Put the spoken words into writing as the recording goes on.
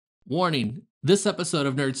Warning, this episode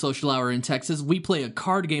of Nerd Social Hour in Texas, we play a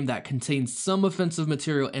card game that contains some offensive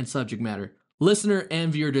material and subject matter. Listener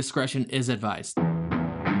and viewer discretion is advised.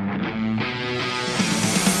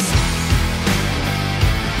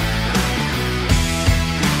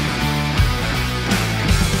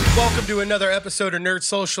 Welcome to another episode of Nerd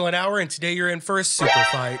Social an Hour, and today you're in for a super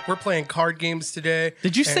fight. We're playing card games today.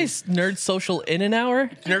 Did you say Nerd Social in an hour?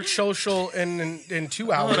 Nerd Social in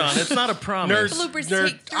 2 hours. Hold on, it's not a promise. I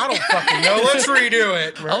don't fucking know. Let's redo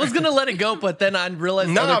it. I was going to let it go, but then I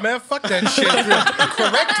realized... Man, fuck that shit.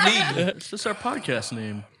 Correct me. It's just our podcast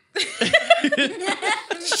name.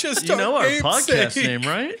 It's just You know our namesake. podcast name,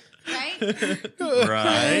 right? Right?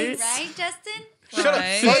 Right. Right, Justin? Shut up.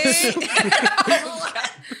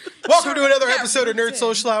 Welcome to another episode of Nerd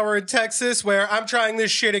Social Hour in Texas, where I'm trying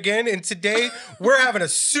this shit again, and today we're having a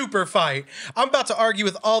super fight. I'm about to argue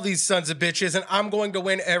with all these sons of bitches, and I'm going to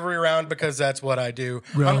win every round because that's what I do.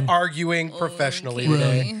 I'm arguing professionally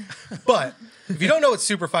today. But if you don't know what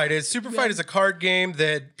Super Fight is a card game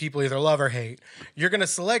that people either love or hate. You're going to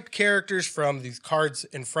select characters from these cards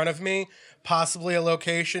in front of me, possibly a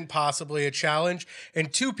location, possibly a challenge,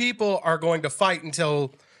 and two people are going to fight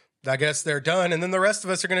until... I guess they're done, and then the rest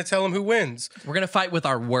of us are going to tell them who wins. We're going to fight with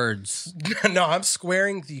our words. No, I'm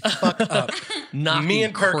squaring the fuck up. Knocking Me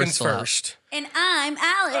and Perkins Corso out. first. And I'm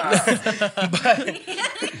Alex.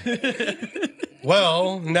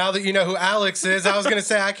 Well, now that you know who Alex is, I was going to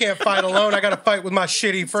say I can't fight alone. I got to fight with my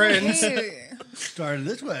shitty friends. Started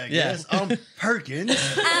this way, I guess. I'm Perkins.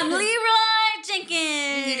 I'm Leroy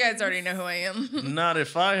Jenkins. You guys already know who I am. Not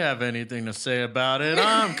if I have anything to say about it.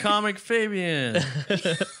 I'm Comic Fabian.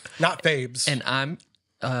 Not Fabes. And I'm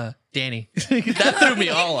Danny. That threw me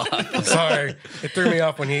all off. Sorry. It threw me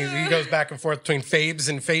off when he goes back and forth between Fabes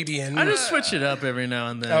and Fabian. I just switch it up every now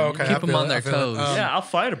and then. Oh, okay. Keep them on their toes. Yeah, I'll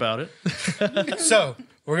fight about it. So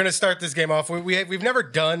we're going to start this game off. We've never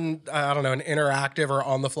done, I don't know, an interactive or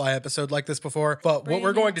on-the-fly episode like this before. But what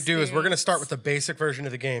we're going to do is we're going to start with the basic version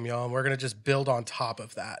of the game, y'all, and we're going to just build on top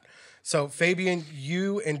of that. So, Fabian,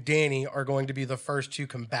 you and Danny are going to be the first two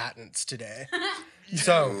combatants today.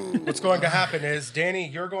 So, what's going to happen is, Danny,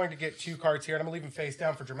 you're going to get two cards here, and I'm going to leave them face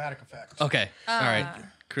down for dramatic effect. Okay. All right.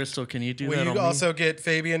 Crystal, can you do Will that you on also get,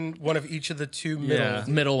 Fabian, one of each of the two middle? Yeah.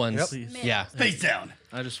 Middle ones. Yep. Yeah. Face down. me?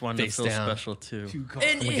 I just wanted Face to feel down. special, too. Two cards.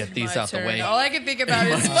 Let me get these out the way. All I can think about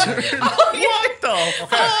is What the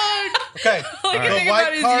fuck? Okay. all I can The think white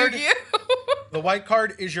about is card. Yu-Gi-Oh! The white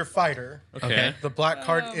card is your fighter. Okay. The black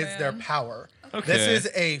card Oh, is their man. power. Okay. This is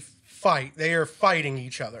a fight. They are fighting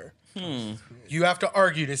each other. You have to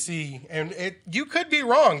argue to see, and you could be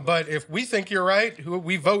wrong, but if we think you're right,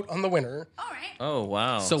 we vote on the winner. All right. Oh,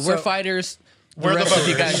 wow. So we're fighters. We're the rest of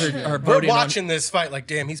you voters. guys are We're voting watching this fight like,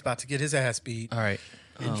 damn, he's about to get his ass beat. All right.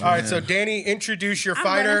 All right, so Danny, introduce your I'm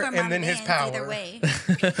fighter running for my and then his mans power. Either way.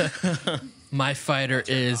 My fighter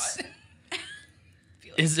is...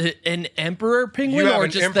 Is it an emperor penguin You have or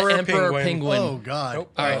an just emperor the emperor penguin. penguin? Oh, God.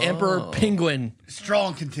 Nope. All right, emperor penguin.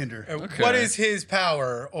 Strong contender. What is his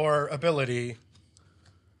power or ability?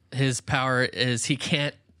 His power is he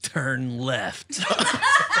can't turn left.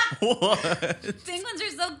 Penguins are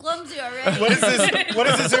so clumsy already. What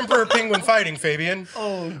is this emperor penguin fighting, Fabian?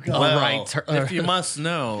 Oh, God. Well, right tur- if you must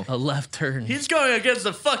know, A left turn. he's going against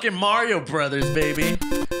the fucking Mario Brothers, baby.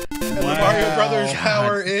 The Mario Brothers'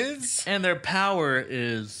 power is? And their power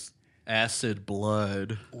is acid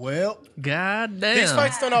blood. Well, God damn. These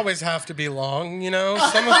fights don't always have to be long, you know?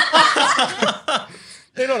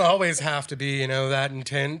 They don't always have to be, that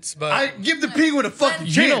intense, but... I give the penguin a fucking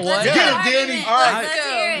chance. You know what? Get him, Argument. Danny. All right.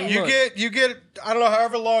 Let's hear it. You get, I don't know,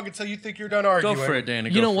 however long until you think you're done Go arguing. for it, Danny.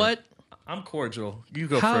 You Go know for what? it. I'm cordial. You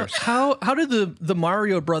go How first. how did the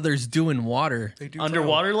Mario Brothers do in water? They do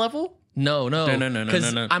Underwater level? No. No.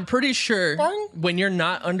 Because I'm pretty sure Boing. when you're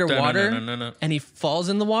not underwater No. and he falls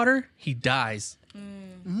in the water, he dies.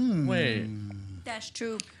 Wait. That's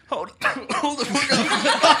true. Hold the fuck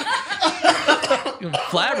up.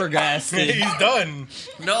 Flabbergasted. He's done.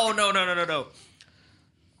 No.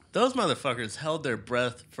 Those motherfuckers held their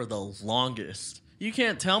breath for the longest. You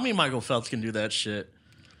can't tell me Michael Phelps can do that shit.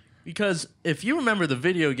 Because if you remember the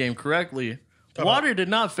video game correctly, water did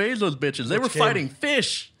not phase those bitches. They were game? fighting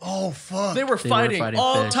fish. Oh, fuck. They were fighting fighting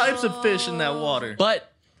all fish. types of fish in that water.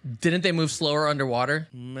 But didn't they move slower underwater?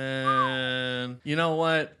 Man, you know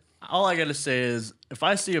what? All I gotta say is, if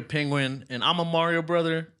I see a penguin and I'm a Mario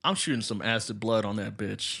brother, I'm shooting some acid blood on that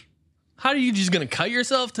bitch. How are you just gonna cut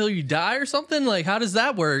yourself till you die or something? Like, how does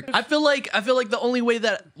that work? I feel like the only way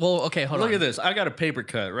that okay, hold on. Look at this. I got a paper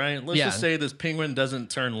cut, right? Let's Yeah. just say this penguin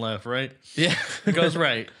doesn't turn left, right? Yeah. It goes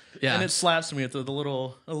right. Yeah. and it slaps me with a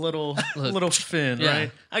little fin, Yeah.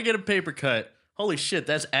 right? I get a paper cut. Holy shit,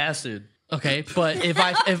 that's acid. Okay, but if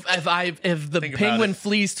the Think about penguin it.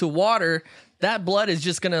 flees to water, that blood is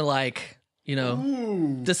just gonna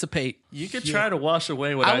dissipate. You could try to wash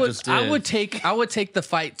away what I just did. I would take the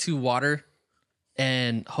fight to water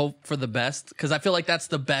and hope for the best because I feel like that's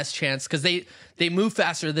the best chance because they move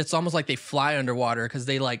faster. It's almost like they fly underwater because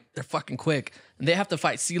they're fucking quick and they have to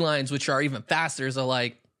fight sea lions which are even faster. So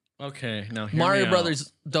Okay, now hear Mario me out.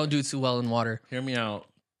 Brothers don't do too well in water. Hear me out.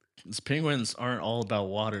 These penguins aren't all about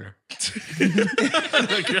water. I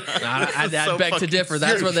so beg to fucking differ.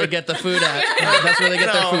 That's where they get the food at. That's where they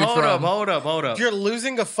get their food from. Hold up. You're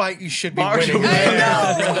losing a fight you should be Mario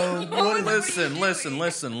winning.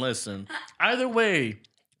 Listen. Either way,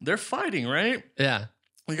 they're fighting, right? Yeah.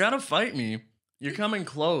 You gotta fight me. You're coming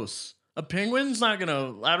close. A penguin's not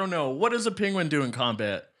gonna. I don't know. What does a penguin do in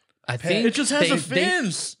combat? I think It just has a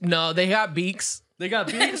fins. No, they got beaks. They got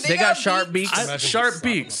beaks. They got sharp beaks. Sharp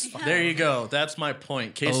beaks. There you go. That's my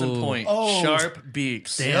point. Case in point. Oh. Sharp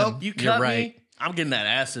beaks. Damn, You you're cut right. me, I'm getting that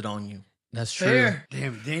acid on you. That's true. Fair.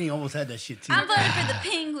 Damn, Danny almost had that shit too. I'm voting for the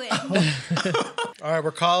penguin. All right,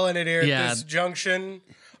 we're calling it here Yeah. at this junction.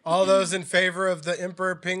 All those in favor of the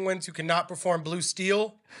Emperor Penguins who cannot perform blue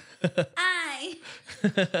steel. I.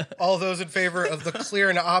 All those in favor of the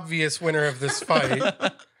clear and obvious winner of this fight.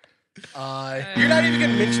 I You're not even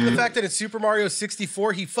going to mention the fact that in Super Mario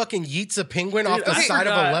 64, he fucking yeets a penguin off the I side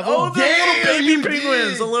of a forgot. level. Oh, the little baby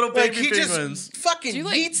penguins. The little Like, baby he penguins. just fucking Do you,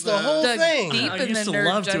 like, yeets the whole thing. deep I in used the to nerd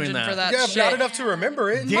love doing dungeon that. for that Yeah, shit. not enough to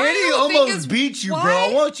remember it. Danny Mario thing almost is- beat you, why- bro.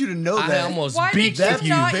 I want you to know I that. almost Why beat did That's you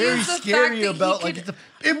not very use the fact scary that about he like could the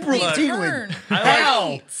Emperor Penguin. return?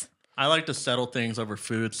 I like to settle things over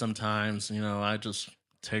food sometimes. I just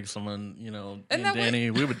take someone, me And and that way-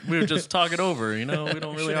 Danny, we would just talk it over. We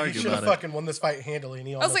don't really He argue should have about it. fucking won this fight handily, and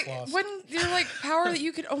he I was almost like, lost. wouldn't your power that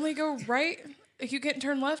you could only go right? Like you can't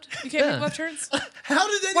turn left? You can't Yeah. make left turns? How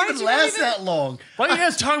did that Why even did you not last even- that long? Why you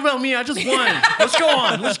guys talking about me? I just won. Let's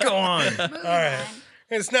go on. Moving on.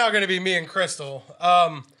 It's now going to be me and Crystal.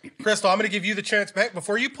 Crystal, I'm going to give you the chance back.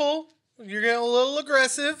 Before you pull, you're getting a little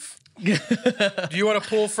aggressive. Do you want to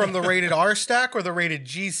pull from the rated R stack or the rated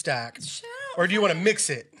G stack? Shut Or do you want to mix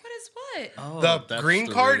it? What is what? Oh, The that's green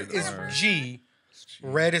the card rated is R. G,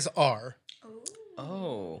 red is R.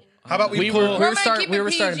 Oh. How about we We pull? were, we Or were, am I start, we keeping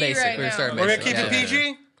were starting PG basic. right we were now? starting We're going basic. to keep it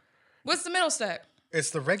PG? What's the middle stack?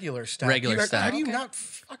 It's the regular stack. Regular stack. How do you Okay. not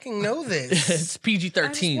fucking know this? It's PG I just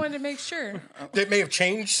 13. wanted to make sure. It may have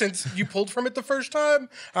changed since you pulled from it the first time.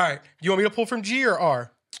 All right. You want me to pull from G or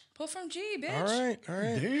R? Pull from G, bitch. All right.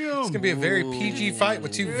 Damn. It's going to be a very PG fight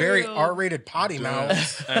with two very R-rated potty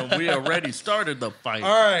mouths. And we already started the fight.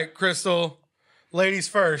 All right, Crystal. Ladies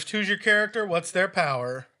first. Who's your character? What's their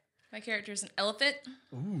power? My character is an elephant.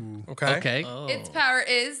 Okay. Okay. Its power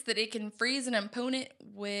is that it can freeze an opponent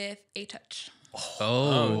with a touch.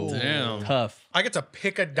 Oh, Damn. tough. I get to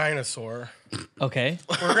pick a dinosaur. Okay.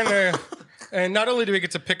 We're going to... And not only do we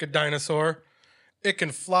get to pick a dinosaur, it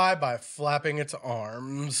can fly by flapping its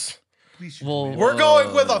arms. Well, We're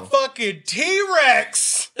going with a fucking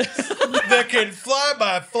T-Rex that can fly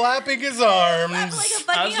by flapping his arms. Like a I was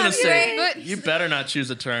fucking gonna say, But you better not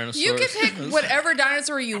choose a Tyrannosaurus. you can pick whatever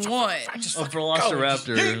dinosaur you want. A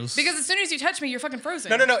Velociraptor. Because as soon as you touch me, you're fucking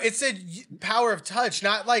frozen. No. It said power of touch,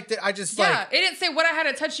 not like that. I just Yeah, like... it didn't say what I had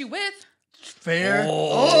to touch you with. Fair.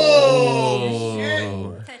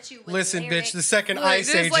 Touch you with Listen, lyrics. bitch, the second Look,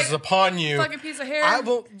 ice there's age like is upon you. Fucking piece of hair. I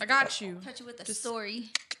will- got you. Touch you with a story.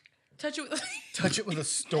 Touch you with. Touch it with a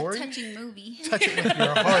story. Touching movie. Touch it with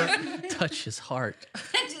your heart. touch his heart.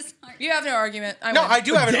 Just hard. You have no argument. No, I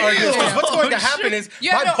do have an argument. Because what's going to happen is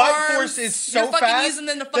You have my no bite arms. force is so You're fucking fast using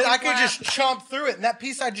them to that I fucking can just flap. chomp through it. And that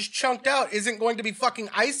piece I just chunked out isn't going to be fucking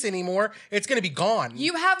ice anymore. It's going to be gone.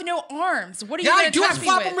 You have no arms. What are you yeah, gonna I do. I touch me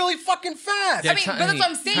flap with? them really fucking fast. Yeah, I mean, but tiny- that's what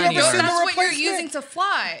I'm saying. tiny Yo, arms. that's what you're Replacement. using to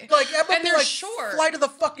fly. Like, that would and be they're like short. fly to the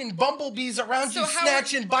fucking bumblebees around So you, how-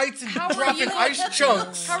 snatching bites and how are dropping you- ice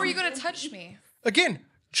chunks. How are you going to touch me? Again,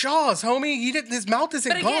 jaws, homie. His mouth isn't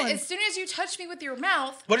But again, gone. as soon as you touch me with your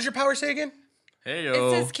mouth, What does your power say again? Hey, it yo.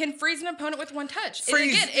 says can freeze an opponent with one touch. And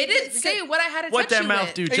Freeze. again, it didn't say what I had to What touch that you mouth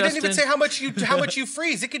with. do, It didn't even Justin? say how much you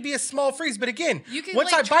freeze. It could be a small freeze, but again, You can,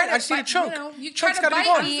 once like, I try bite, to I just need a bite- chunk. no, you Chunk's try to gotta be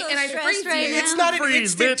bite gone. me I'm and so I stressed freeze right you. now. It's not an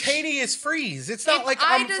Freeze, bitch. instantaneous freeze. It's not If like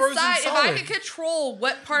I I'm frozen decide if I solid. can control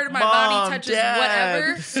what part of my Mom, body touches Dad,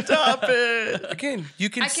 whatever, Stop it. Again, you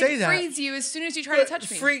can I say can that. freeze you as soon as you try to touch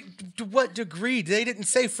me. To what degree? They didn't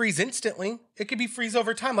say freeze instantly. It could be freeze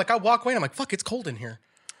over time. Like I walk away and I'm like, fuck, it's cold in here.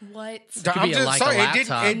 What? I'm be just like a sorry.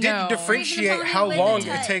 laptop. It didn't No. differentiate Freeze how an opponent long with a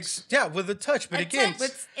it touch. takes. Yeah, with a touch. But A again, touch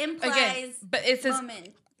implies but it says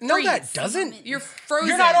moment. No, freeze. that doesn't. You're frozen.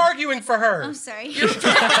 You're not arguing for her. I'm sorry.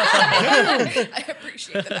 I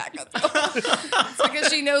appreciate the backup. It's because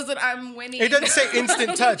she knows that I'm winning. It doesn't say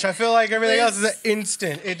instant touch. I feel like everything else is an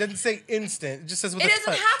instant. It doesn't say instant. It just says with It a doesn't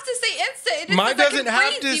touch. have to say instant. It just Mine says I doesn't can have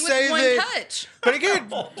freeze to you say with one that- touch. But again,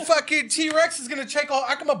 fucking T-Rex is gonna take all.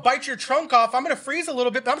 I'm gonna bite your trunk off. I'm gonna freeze a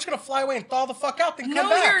little bit, but I'm just gonna fly away and thaw the fuck out. Then come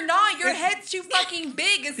No, back. you're not. Your head's too fucking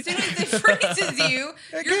big. As soon as it freezes you,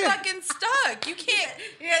 you're Again. fucking stuck. You can't.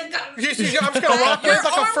 I'm just gonna walk Your there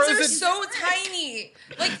like a arms are frozen. so tiny.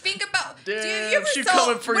 Like, think about. Do you Damn, ever she saw,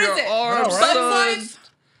 coming for what your is it? arms, No, right? Bug's son. Life?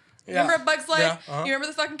 Yeah. Remember Bug's Life? Yeah, uh-huh. You remember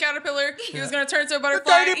the fucking caterpillar? He was gonna turn into a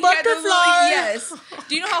butterfly. tiny He had those butterfly. yes.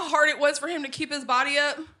 Do you know how hard it was for him to keep his body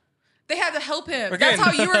up? They had to help him. Again, That's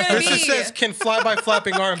how you were gonna this be. just says can fly by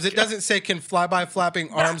flapping arms. It doesn't say can fly by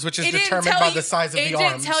flapping arms, which is It didn't determined tell by you- the size of the It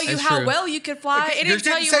arms. didn't tell you That's how true. well you could fly. It didn't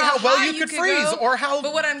tell you say how well high you could freeze go. or how.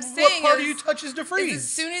 But what I'm what saying part is, of you touches to is freeze. as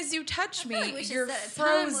soon as you touch I me, wish it you're said a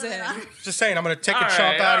time limit frozen. on it. Just saying, I'm gonna take a All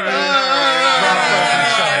chomp right, out of you.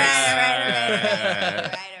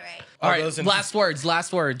 Right. All right, those in- last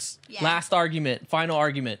words. Yeah. Last argument. Final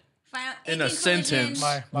argument. Final, In a in conclusion, sentence.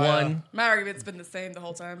 My, One. My argument's been the same the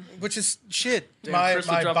whole time. which is shit. Damn, my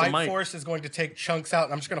Crystal my dropped the bite mic. force is going to take chunks out,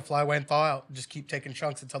 and I'm just gonna fly away and thaw out. Just keep taking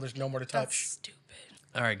chunks until there's no more to That's touch. stupid.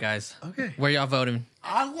 All right, guys. Okay. Where y'all voting?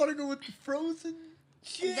 I want to go with the frozen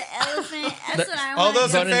shit. The elephant. That's what I All want.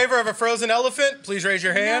 those in Voting- favor of a frozen elephant, please raise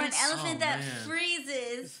your No, an hands. elephant that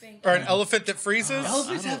freezes. Or an elephant that freezes.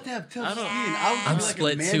 Elephants have to have tough skin. don't- I would I'm feel like a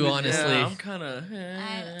split too, mammoth. honestly. Yeah, I'm kind of.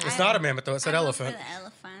 It's not a mammoth though. It said I vote for elephant.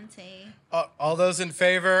 the elefante. All those in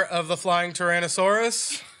favor of the flying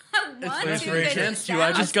Tyrannosaurus? I want It's to, very but Against it you,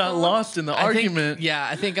 I just got sounds lost in the argument.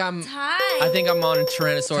 I think I'm. tight. I think I'm on a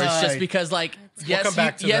Tyrannosaurus just Tied. because, like, yes, come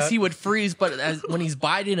back to yes, that. he would freeze, but when he's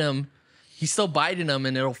biting him, he's still biting him,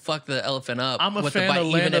 and it'll fuck the elephant up. I'm a with fan the bite, of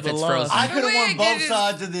even Land if of the it's Lost. frozen. I could The way have I won get both is,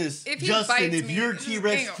 sides of this. if he Justin, bites if me, your this is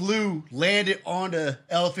T-Rex angle. flew, landed on the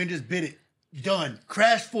elephant, just bit it. Done.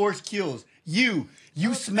 Crash force kills. You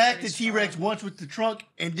smack the T-Rex once with the trunk,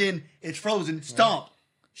 and then it's frozen. Stomp.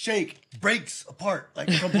 Shake. Breaks apart like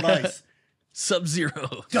crumpled ice.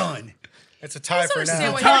 Sub-Zero. Done. It's a I tie just for understand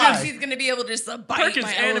now. why Tie. he's gonna be able to just bite Perkins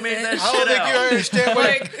my animated elephant. that I don't shit think you out. understand what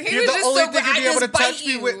Like, he you're was the just only so thing you'd be I able to just bite touch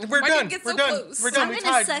me with. you. We're Why'd you done. get We're so done. close? We're done. I'm We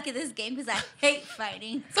gonna tied. suck at this game because I hate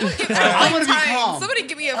fighting. Someone give me I'm gonna be time. calm. Somebody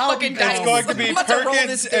give me a I'll be fucking calm. dice. It's going to be I'm about to roll Perkins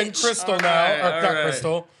this and bitch. Crystal now. right, Or all not right.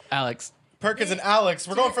 Crystal. Alex. Perkins and Alex.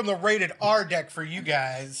 We're going from the rated R deck for you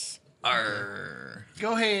guys.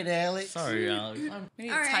 Go ahead, Alex. Sorry, Alex. We need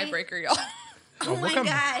a All right. tiebreaker, y'all. Oh my come-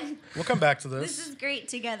 god. We'll come back to This this. is great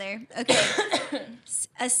together. Okay.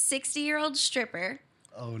 A 60-year-old stripper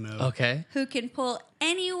Oh no. Okay. who can pull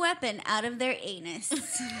any weapon out of their anus.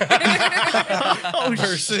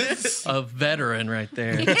 Versus. A veteran right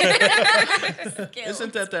there.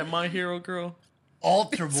 Isn't that My Hero girl?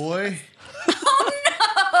 Altar boy.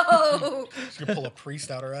 Oh, She's gonna pull a priest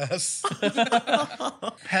out her ass.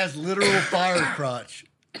 Has literal fire crotch.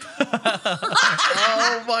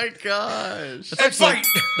 Oh my gosh. And fight.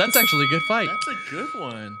 That's actually a good fight. That's a good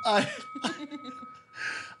one.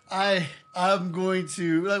 I'm going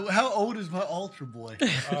to. Like, how old is my altar boy?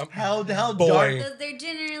 How boy. dark? so they're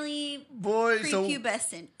generally Boy, so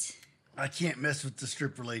prepubescent. I can't mess with the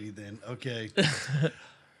stripper lady then. Okay.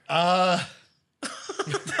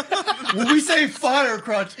 When we say fire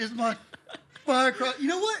crotch, is my fire crotch? You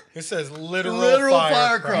know what? It says literal, Literal fire,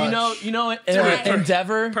 fire crotch. crotch. You know, Right.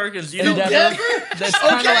 Endeavor. Perkins, you know Endeavor. That's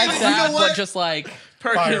kind of Okay, like you that, know what? but just like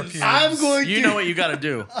Fire Perkins. pubes. I'm going to. You know what you got to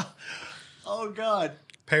do. Oh God.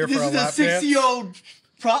 Pay her This for a is a lap dance.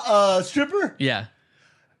 60-year-old stripper. yeah.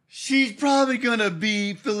 She's probably gonna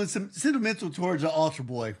be feeling some sentimental towards the altar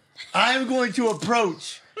boy. I'm going to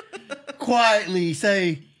approach quietly,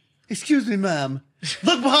 say, "Excuse me, ma'am.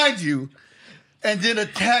 Look behind you," and then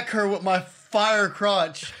attack her with my fire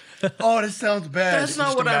crotch. Oh, this sounds bad. That's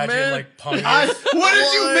not what I Imagine, meant. like, punning What her.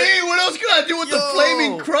 did you mean? What else can I do with the Yo.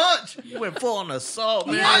 flaming crotch? You went full on assault,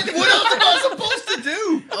 man. What else am I supposed to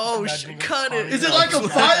do? Oh, Imagine cut punning it. Is it like a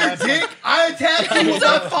fire dick? I attack you with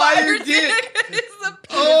my fire dick. It's a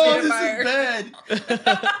Oh, penis this vampire. is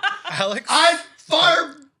bad. Alex? I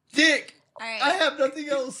fire dick. All right. I have nothing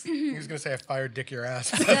else. He was gonna say I fired dick your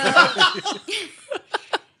ass.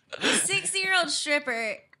 60-year-old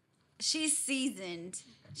stripper, she's seasoned.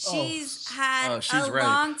 She's had she's a ready.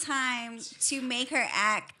 long time to make her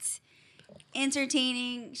act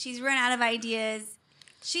entertaining. She's run out of ideas.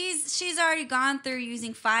 She's already gone through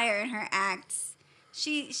using fire in her acts.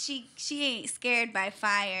 She ain't scared by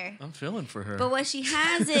fire. I'm feeling for her. But what she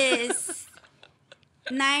has is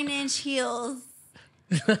 9-inch heels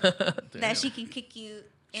that she can kick you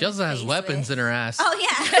She also has weapons in her ass. Oh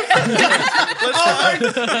yeah.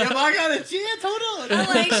 Have I got a chance? Hold on. I'm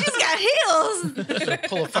like, she's got heels.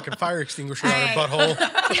 Pull a fucking fire extinguisher out her All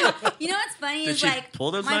butthole. You know what's funny Did is she like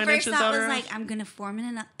pull those my 9 first inches thought out was her like, ass? I'm gonna form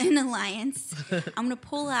an alliance. I'm gonna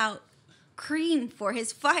pull out cream for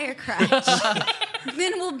his fire crotch.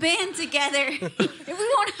 Then we'll band together and we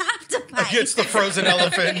won't have to fight. Against the frozen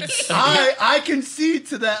elephants. I concede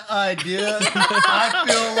to that idea. I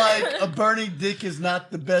feel like a burning dick is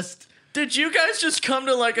not the best. Did you guys just come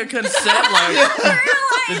to like a consent? Like,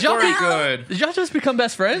 Did y'all, pretty good. did y'all just become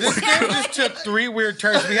best friends? This game just took 3 weird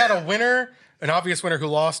turns. We had a winner, an obvious winner who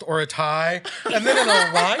lost, or a tie, and then an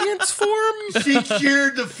alliance form. She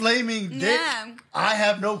cured the flaming dick. Yeah. I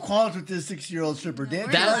have no qualms with this 6-year-old stripper. Damn,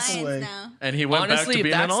 We're That's- an that's the alliance way. now. And he went Honestly, back to if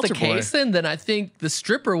being an that's altar the case, boy. then I think the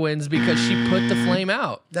stripper wins because she put the flame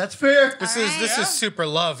out. That's fair. This is super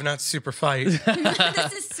love, not super fight.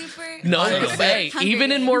 This is super. No, Nice. hey, Hunger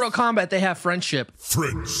even in Games. Mortal Kombat, they have friendship.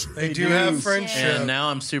 They do have friendship. And now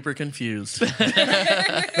I'm super confused.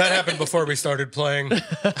 That happened before we started playing. All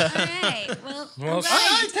right. Well, Well,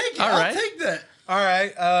 I take it. All I'll right. take that. All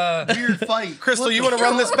right, Weird fight. Crystal, you want to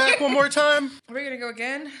run this back one more time? Are we gonna go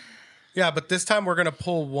again? Yeah, but this time we're gonna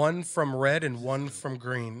pull one from red and one from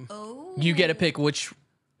green. oh. You get to pick which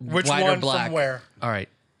Which white one or black. from where? All right.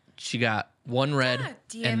 She got one red God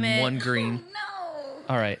damn and it. one green. No.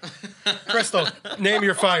 All right. Crystal, name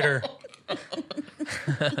your fighter.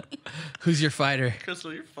 Who's your fighter?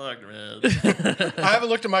 Crystal, you're fucked, man. I haven't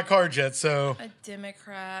looked at my card yet, so A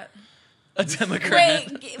Democrat. A Democrat.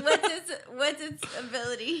 Wait, what's its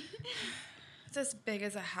ability? It's as big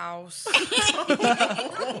as a house.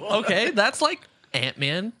 Okay, that's like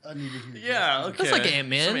Ant-Man. I need to hear this. Yeah, okay. That's like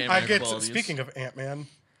Ant-Man. Some I get to, qualities. speaking of Ant-Man,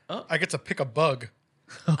 Oh. I get to pick a bug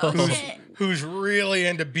Oh, shit. who's really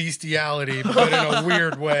into bestiality, but in a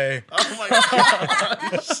weird way. Oh my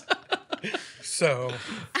god. So,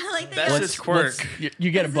 I like that. That's you're- his quirk.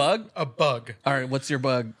 You get a bug? a bug. All right, what's your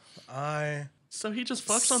bug? So he just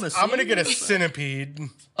fucks on the I'm gonna scene? get a centipede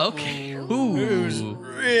Okay. who's Ooh.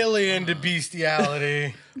 really into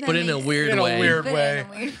bestiality that But in a makes- weird in a way. weird but in way. a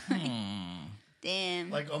weird way. Damn.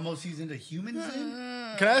 Like almost he's into humans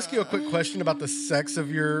then? Can I ask you a quick question about the sex of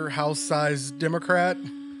your house-sized Democrat?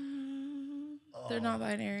 They're not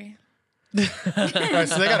binary. All right,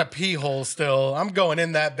 so they got a pee hole still. I'm going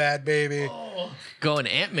in that bad baby. Going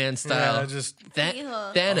Ant-Man style. Yeah, just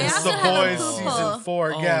Pee-hole. Thanos. They the also have a boys poop hole. season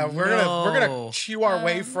 4. Oh, Yeah, we're gonna no. chew our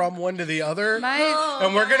way from one to the other, My,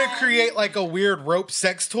 and we're gonna create like a weird rope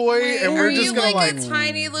sex toy, and are we're you just gonna like like. a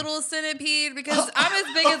tiny little centipede? Because I'm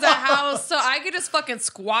as big as a house, so I could just fucking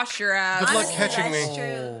squash your ass. Good luck Honestly, catching that's me.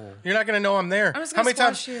 true. You're not gonna know I'm there. I'm just How gonna many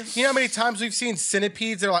times? squash You know how many times we've seen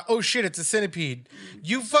centipedes? They're like, oh shit, it's a centipede.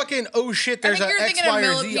 You fucking oh shit. There's I an think you're X, thinking of Y,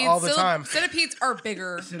 or Z millipedes. all the time. Centipedes are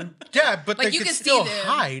bigger. Yeah, but Like, they you can can see still them.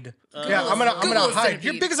 hide. Yeah, I'm gonna Google a hide. centipede.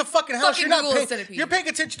 You're big as a fucking house. Fucking You're not Google a paying. centipede. You're paying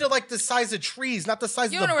attention to like the size of trees, not the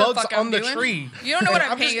size You of don't the know what bugs the fuck on I'm the doing. tree. You don't know what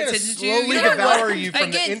And I'm paying just gonna attention to. slowly You don't know devour what- you from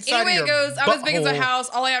Again, the inside anyway of it your goes, I'm as big as a butthole. house.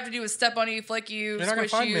 All I have to do is step on you, flick you, You're not gonna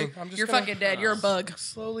squish find you. me. I'm just You're gonna- fucking dead. You're a bug.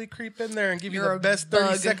 Slowly creep in there and give you You're the a best 30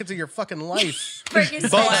 bug. seconds of your fucking life. Freaking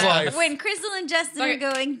Bug's sad. life. When Crystal and Justin are Okay.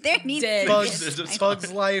 going, there needs Dead. to be Bugs, a-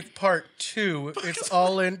 Bugs Life Part 2. It's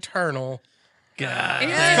all internal. God.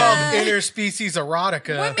 It's called interspecies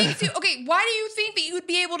erotica. What makes you okay? Why do you think that you would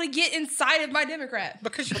be able to get inside of my Democrat?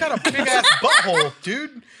 Because you got a big ass butthole,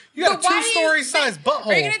 dude. You got But why a do you 2-story think- size butthole.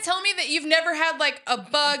 Are you gonna tell me that you've never had like a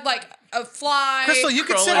bug, like a fly? Crystal, you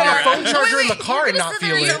could Crawl sit in on a your phone ass. charger in the Wait, car and you're not gonna sit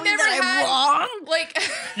feel there it. and You've never that I'm had wrong? like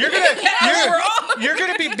You're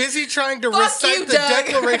gonna be busy trying to Fuck recite you, the Doug.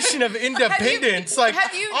 Declaration of Independence. Like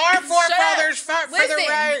have you- our shut forefathers up. fought for the Listen,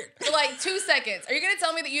 right. for like 2 seconds. Are you gonna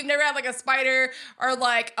tell me that you've never had like a spider or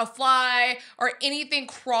like a fly or anything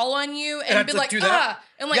crawl on you and, have be to like do that?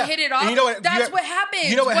 and like Yeah. hit it And off? you know what- That's you- what happens.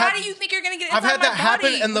 you know what Why hap- do you think you're gonna get I've inside had my that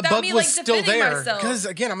happen, body and the without bug me, was like, still defending there. myself? Because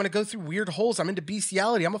again, I'm gonna go through weird holes. I'm into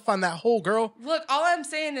bestiality. I'm gonna find that hole, girl. Look, all I'm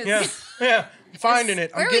saying is Yeah, yeah. Finding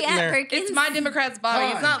it. Where I'm are we getting at, there. Perkins? it's my Democrat's body.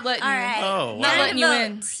 It's not letting All you. right. Oh, Not wow. letting you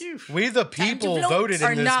in. We the people vote. voted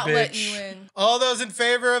Are in this not letting bitch. you in. All those in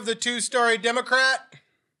favor of the 2-story Democrat?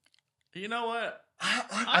 You know what?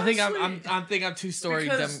 I think I'm 2-story.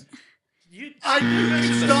 Because you, I you knew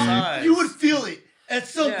mentioned you'd the stop. size. You would feel it at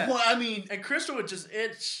some Yeah. point. I mean, And Crystal would just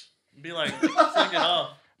itch and be like, flick it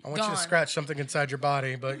off. I want you Gone. to scratch something inside your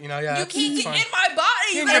body, but you know, yeah, You it's can't get fine. in my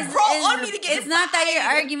body. You It's- gotta crawl on me to get It's not that your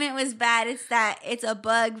inside. argument was bad. It's that it's a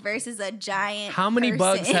bug versus a giant. How many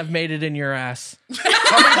bugs person. have made it in your ass?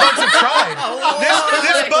 How many bugs have tried?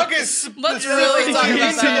 This bug is Let's really talk about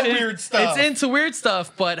into that. the weird stuff. It's into weird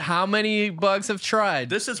stuff, but how many bugs have tried?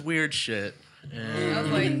 This is weird shit. I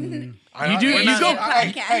was like, You do. You go.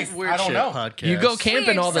 Podcast. Weird I don't shit know. podcast. You go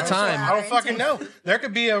camping all the Weird time. I don't fucking know. There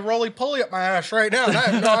could be a roly-poly up my ass right now, and I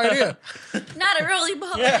have no idea. Not a really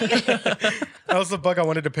ball. That was the bug I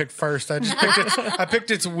wanted to pick first. I picked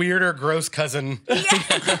its weirder, gross cousin.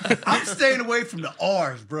 I'm staying away from the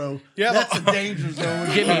R's, bro. Yeah, That's a danger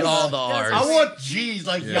zone. Give me all the R's. I want G's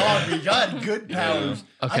like y'all did. Y'all had good powers.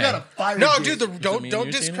 Okay. I got a fire. No, dick. dude, don't mean you're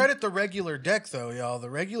discredit the regular deck though, y'all. The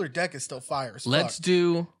regular deck is still fire. As Let's fuck.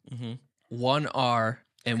 do one R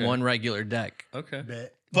and Okay. one regular deck. Okay.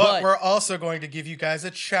 Bet. But we're also going to give you guys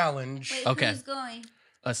a challenge. Wait, Okay. who's going?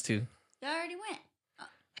 Us two. They already went.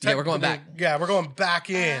 Yeah, we're going back. Yeah, we're going back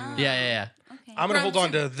in. Yeah. Okay. I'm gonna hold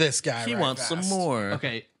on to this guy. He right wants some fast. more.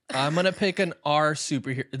 Okay. I'm gonna pick an R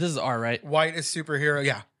superhero. This is R, right? White is superhero.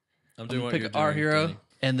 Yeah, I'm doing what Pick you're an doing. R hero Danny.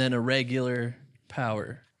 and then a regular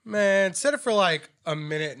power. man. Set it for like a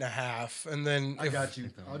minute and a half, and then I got you.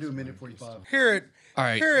 I'll do a minute 45. Here All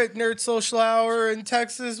right. at Nerd Social Hour in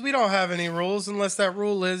Texas, we don't have any rules unless that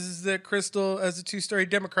rule is that Crystal, as a two-story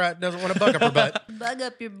Democrat, doesn't want to bug up her butt. Bug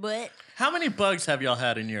up your butt. How many bugs have y'all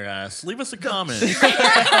had in your ass? Leave us a comment.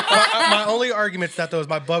 My only argument to that though is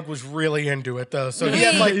my bug was really into it though, so he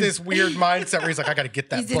had like this weird mindset where he's like, I got to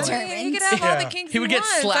get that He's bug. determined. you could have all Yeah. the kinks He would you get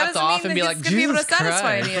want. slapped That doesn't off mean and be that like, he's gonna be able to Jesus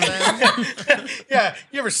satisfy Christ. any of them. Yeah,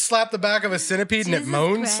 you ever slap the back of a centipede and it Jesus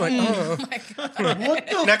moans? Christ. Like, oh. What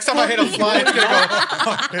the? Next time I hit a fly, it's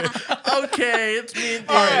gonna go. Okay, it's me and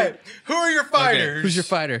All right, who are your fighters? Who's your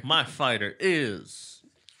fighter? My fighter is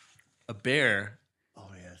a bear. Oh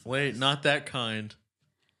yes. Wait, not that kind.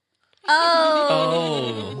 Oh,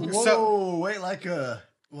 Oh, Whoa, So- wait, like a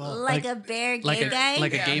like a bear gay like a guy?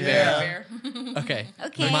 like a gay Yeah. bear. Okay.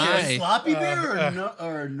 Okay. a My. sloppy bear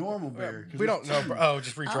or a normal bear? 'Cause We don't know. Bro. Oh,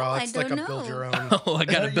 just redraw. Oh, I it's like a don't build know. your own. Oh, I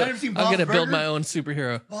gotta You build. ever seen I'm Bob's gonna build Burgers? my own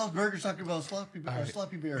superhero. Bob's Burgers talking about a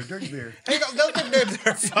sloppy bear, a dirty bear. Hey, those are names that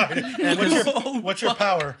are fine. What's your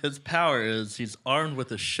power? His power is he's armed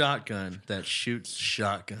with a shotgun that shoots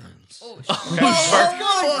shotguns.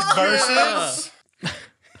 Versus.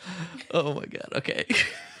 Oh my god. Okay.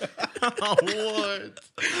 What?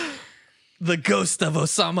 The ghost of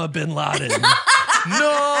Osama bin Laden.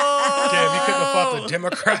 No! Damn, you couldn't have fought the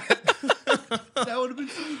Democrat. That would have been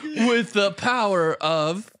so good. With the power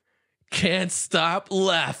of can't stop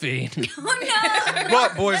laughing. Oh no!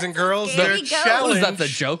 But boys and girls, their Scary ghost. challenge. Was that the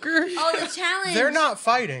Joker? Oh, the challenge. They're not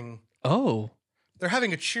fighting. Oh. They're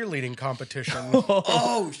having a cheerleading competition.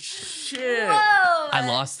 Oh, shit. Whoa! I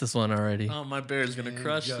lost this one already. Oh, my bear's gonna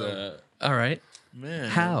crush that. All right. Man.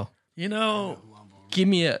 How? You know, Give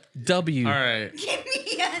me a W. all right. Give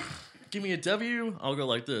me a. Give me a W. I'll go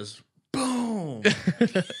like this. Boom.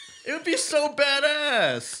 It would be so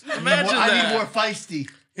badass. Imagine I that. need more feisty.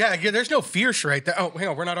 Yeah, there's no fierce right there. Oh, hang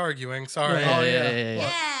on, we're not arguing. Sorry. Yeah, Oh, yeah.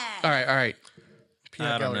 Yeah. All right.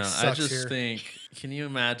 Peanut I don't gallery know. I sucks just here. think, can you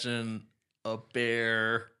imagine a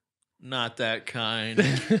bear, not that kind,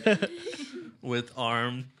 with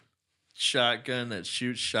armed shotgun that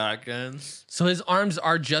shoots shotguns? So his arms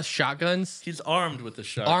are just shotguns? He's armed with a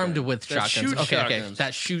shotgun. Armed with that shotguns. shoots Okay. shotguns.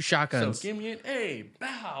 That shoot So shotguns. give me an A.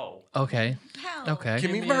 Bow. Okay. Pow. Okay.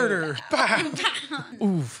 Give me me a- murder. Bah.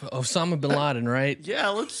 Oof. Osama bin Laden, right? Yeah,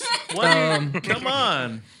 let's. What? Come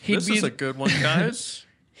on. He'd This be- is a good one, guys.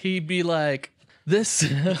 He'd be like, this.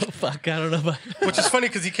 Oh, fuck. I don't know about. Which is funny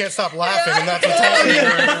because he can't stop laughing, and that's what's happening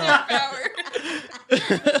right now.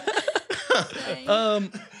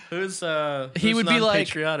 Who's He would be like,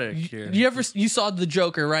 patriotic here? you saw the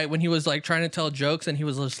Joker, right? When he was like trying to tell jokes and he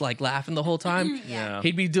was just like laughing the whole time. Yeah.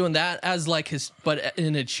 He'd be doing that as like his, but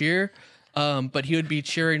in a cheer. But he would be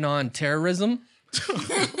cheering on terrorism.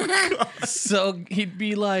 So he'd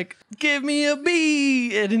be like, "Give me a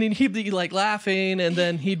B," and then he'd be like laughing, and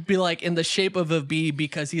then he'd be like in the shape of a B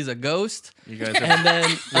because he's a ghost. You guys are, And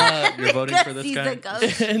then, you're voting for this He's guy? a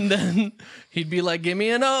ghost. and then he'd be like, "Give me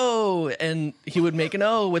an O," and he would make an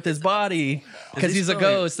O with his body because he he's a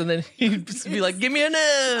spelling- ghost. And then he'd be like, "Give me an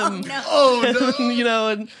M." No. Oh no! You know,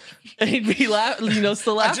 and he'd be laughing,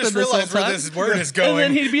 still I laughing just this whole realized where time. this word is And going.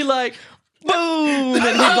 then he'd be like, boom, and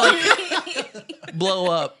he'd like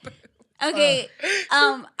blow up. Okay.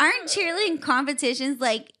 Aren't cheerleading competitions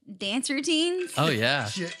like dance routines? Oh yeah.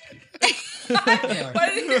 Shit.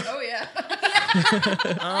 Why did he? Oh yeah.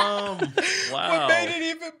 Wow. What made it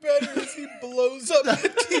even better is he blows up the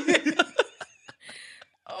team.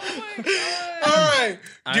 Oh my god. All right.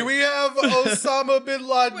 Do we have Osama bin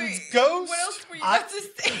Laden's Wait, ghost? what else were you about to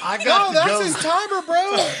say? I No, got the that's ghost. his timer,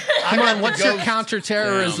 bro. Come on, what's your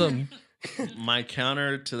counterterrorism? My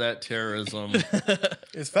counter to that terrorism.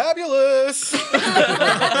 It's fabulous.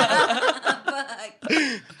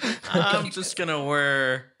 I'm just gonna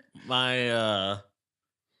wear my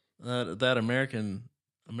that America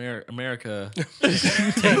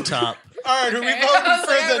tank top. All right, are we Okay. voting I was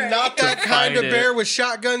for like, the all right. not that To kind of fight bear it. with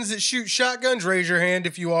shotguns that shoot shotguns? Raise your hand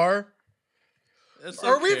if you are. It's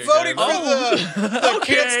Are we okay, voting guys. for the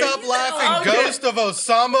Okay. can't stop laughing Okay. ghost of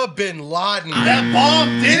Osama bin Laden? That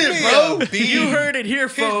bomb did Give it, me bro. a B. You heard it here,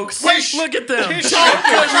 folks. Wait, Look at them. his Look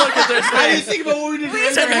at their I didn't face. think about what we did. We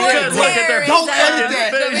earlier. support Because look at their Don't terrorism, edit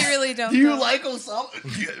that. But we really don't. Do you though. like Osama?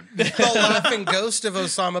 The laughing ghost of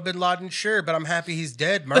Osama bin Laden, sure, but I'm happy he's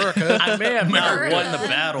dead, America. I may have not America. won the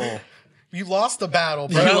battle. You lost the battle,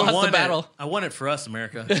 bro. You I lost the won it. battle. I won it for us,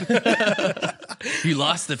 America. You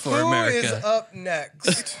lost it for Who America. is up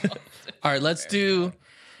next? All right, let's do.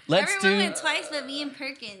 Everyone went twice but me and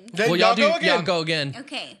Perkins. Then Well, y'all y'all go do. again. Y'all go again.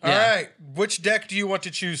 Okay. All Yeah. right. Which deck do you want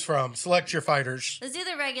to choose from? Select your fighters. Let's do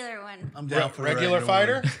the regular one. I'm down for the Regular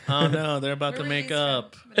fighter? Oh no, they're about to make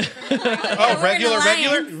up. Oh, we're regular, in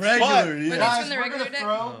regular? alliance. Regular, But, yeah. guys, from the we're regular gonna deck?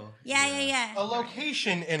 throw Yeah, yeah, yeah. a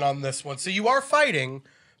location in on this one. So you are fighting,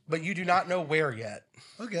 but you do not know where yet.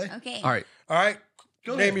 Okay. Okay. All right. All right.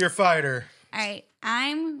 Go Name ahead. your fighter. All right.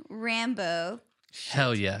 I'm Rambo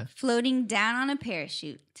Hell yeah. floating down on a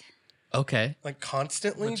parachute. Okay. Like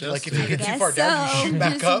constantly? Majestic. Like if you get too Guess far down, you shoot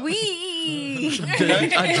back up? Sweet.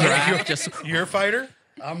 A draft just. Your fighter?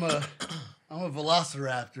 I'm a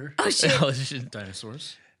velociraptor, Oh shit. Oh, shit.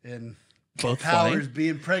 Dinosaurs. and Both powers flying.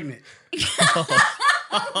 being pregnant.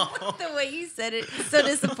 The way you said it, so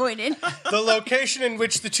disappointed. The location in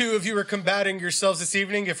which the two of you are combating yourselves this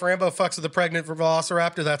evening, if Rambo fucks with a pregnant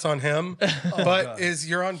velociraptor, that's on him. But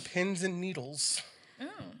you're on pins and needles.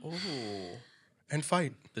 Oh. And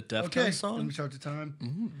fight. The Deftones Okay, let me song. start the time.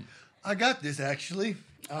 I got this actually.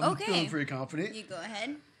 I'm Okay. feeling pretty confident. You go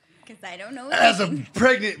ahead, because I don't know. As a anything.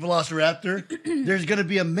 pregnant velociraptor, there's going to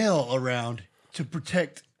be a male around to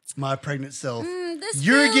protect my pregnant self. This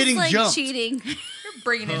You're feels getting like jumped. cheating. You're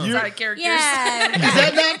bringing in exotic characters. Yeah. Is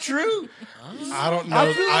that not true? I don't know.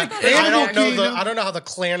 I feel like I Animal don't know Kingdom- I don't know how the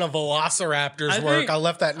clan of velociraptors I work. think- I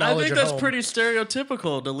left that I knowledge think at that's home. pretty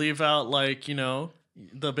stereotypical to leave out, like,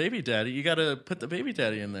 the baby daddy. You got to put the baby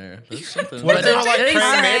daddy in there. That's something. What if they're But like it- praying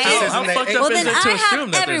how- mantises How and they fucked ate- up Well, is then it to I assume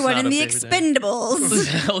have that everyone there's in not the a baby daddy?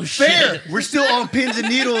 Expendables. Oh shit. Fair. We're still on pins and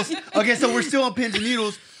needles. Okay, so we're still on pins and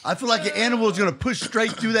needles. I feel like an animal is going to push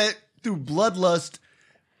straight through bloodlust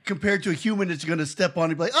compared to a human that's going to step on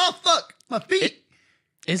it and be like, oh, fuck, my feet.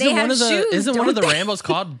 Isn't They one have of the shoes, isn't one of the don't they? Rambos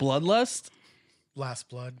called Bloodlust? Last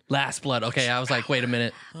blood. Last Blood. Okay, I was like, wait a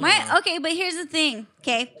minute. Okay, but here's the thing.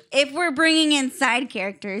 Okay, if we're bringing in side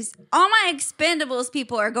characters, all my Expendables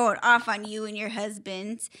people are going off on you and your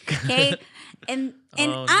husbands. Okay, and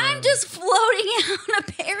Oh, I'm no. just floating on a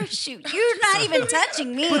parachute. You're not even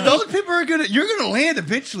touching me. But those people are going to, you're going to land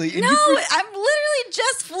eventually. And No, you I'm literally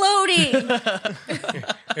just floating.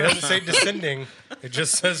 It doesn't say descending. It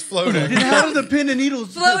just says floating. then how do the pin and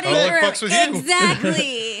needles? Floating Oh, it around. fucks with you.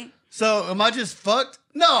 Exactly. So am I just fucked?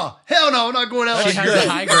 No, hell no, I'm not going out She like has that. the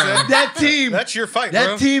high ground. That team, That's your fight, that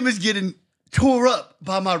bro. team is getting tore up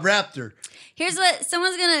by my raptor. Here's what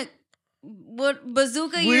someone's gonna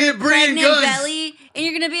bazooka We your didn't bring pregnant guns. belly, and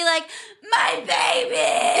you're gonna be like, "My baby,"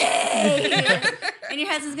 and your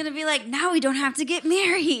husband's gonna be like, "Now we don't have to get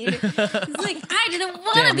married." It's like, I didn't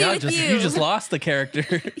want to Damn, be y'all with just, you. you just lost the character.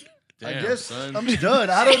 I Damn, guess son. I'm done.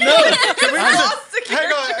 I don't know. Lost the Hang on.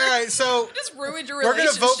 character. All right. So Just ruined your we're going to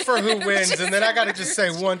relationship. vote for who wins. And then I got to just say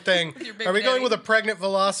one thing. your baby Are we going daddy. with a pregnant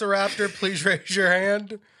velociraptor? Please raise your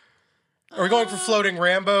hand. Are we going for floating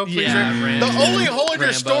Rambo? Please Yeah, raise- Rambo. The only hole in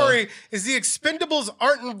your Rambo. story is the Expendables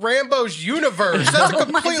aren't in Rambo's universe. That's a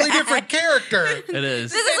completely different character. It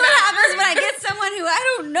is. This is what happens when I get someone who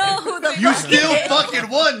I don't know who the You fuck still is. fucking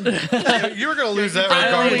won. You were going to lose that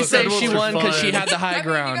I only regardless. say Expendables she are won because she fun. had the high I mean, you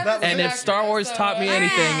ground. got the And if background, Star Wars so- taught me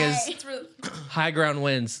anything, is It's really- high ground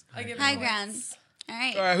wins. I give High it ground. points. All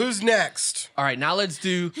right. All right, who's next? All right, now let's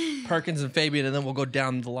do Perkins and Fabian, and then we'll go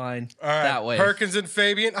down the line All right, that way. Perkins and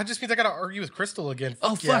Fabian. I just means I got to argue with Crystal again.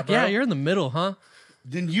 Oh fuck yeah, bro. you're in the middle, huh?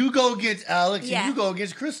 Then you go against Alex Yeah. and you go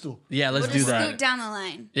against Crystal. Yeah, let's We'll do just scoot that. down the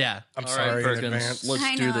line. Yeah. I'm All sorry right, in Perkins. advance. Let's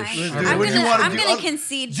I do know. this. Let's do it. I'm What do you wanna I'm do? gonna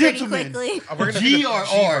concede pretty Gentlemen. quickly. We're going to G do the or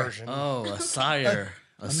G R? version. Oh, a sire.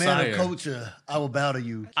 A A man sire. of culture, I will bow to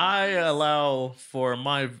you. I allow for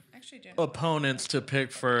my Actually, Jen. opponents to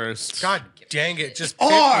pick first. God dang it. Just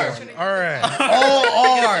pick R. one. All right.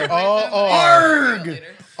 All R. All R. Arg.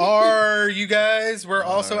 R, you guys. We're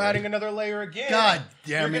also adding another layer again. God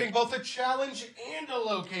You're damn getting it. both a challenge and a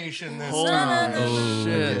location this Holy time.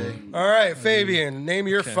 shit. All right, Fabian, name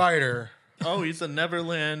your fighter. Oh, he's a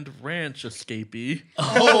Neverland Ranch escapee.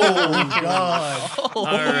 Oh, God. All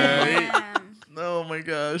right. Oh my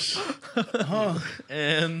gosh.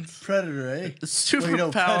 And Predator, eh? the Well,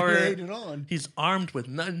 Predator superpower, ain't it on. he's armed with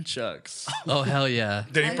nunchucks. Oh hell yeah!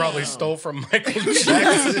 That he probably stole from Michael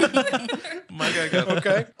Jackson. My guy got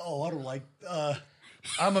Okay. Oh, I don't like.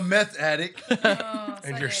 I'm a meth addict.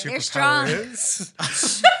 And your They're superpower strong. is?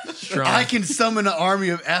 Strong. I can summon an army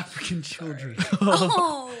of African children.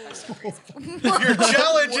 Oh. Your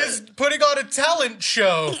challenge is putting on a talent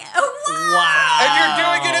show. Wow. And you're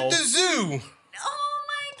doing it at the zoo. Oh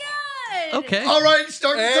my god. Okay. All right,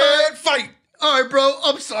 start the time. And fight. All right, bro.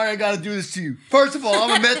 I'm sorry I got to do this to you. First of all,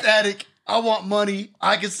 I'm a meth addict. I want money.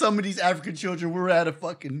 I can summon these African children. We're at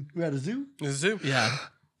a zoo. The zoo. Yeah.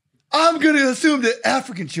 I'm going to assume that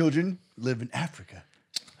African children live in Africa.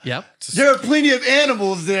 Yep. There are plenty of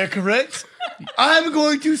animals there, correct? I'm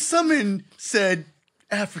going to summon said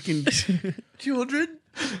African children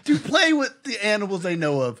to play with the animals they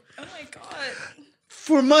know of Oh my god.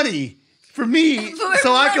 for money. For me,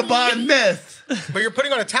 so I can buy meth. But you're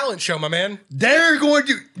putting on a talent show, my man. They're going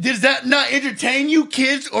to. Does that not entertain you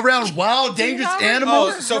kids around wild, dangerous not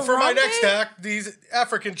animals? Oh, so for my Harambe? next act, these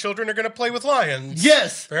African children are going to play with lions.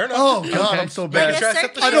 Yes. Fair enough. Oh God, Okay. I'm so Making bad. sure I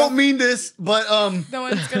set the I show. don't mean this, but No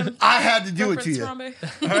one's gonna. I had to do go it to Prince you.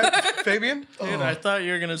 Harambe. All right, Fabian? Dude, I thought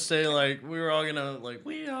you were gonna say like we were all gonna like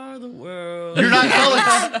we are the world. You're not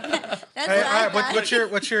Alex. That's Hey, what all I right,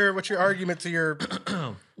 thought. what's your argument to your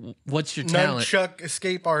What's your talent? nunchuck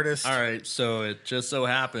escape artist? All right, so it just so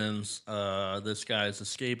happens this guy's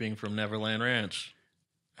escaping from Neverland Ranch.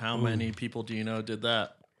 How many people do you know did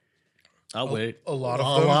that? I'll wait. A lot A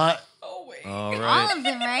of them. lot. Oh wait. All All right. of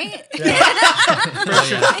them, right?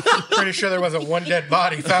 Pretty sure there wasn't one dead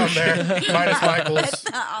body found there, minus Michael's.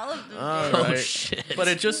 All of them. All Oh right. shit. But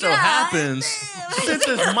it just so God happens, damn. since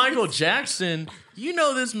it's Michael Jackson, you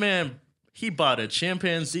know this man, he bought a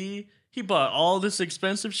chimpanzee. He bought all this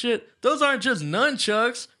expensive shit. Those aren't just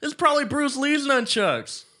nunchucks. It's probably Bruce Lee's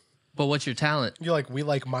nunchucks. But what's your talent? You we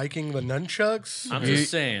like miking the nunchucks? I'm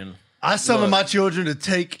just saying. I summon Look. my children to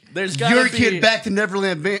take There's gotta your be- kid back to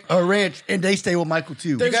Neverland Ranch, and they stay with Michael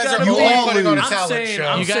too. There's guys gotta are be- all putting on a I'm talent saying, show.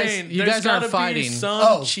 I'm You guys- saying you there's guys aren't gotta fighting. be some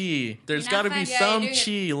Oh. chi. There's You're got to not be fighting. some Yeah,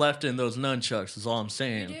 you're chi left in those nunchucks. Is all I'm You're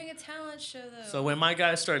saying. doing a talent show though. So when my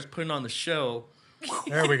guy starts putting on the show,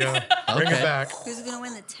 There we go. Bring it Okay. back. Who's gonna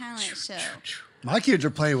win the talent show? My kids are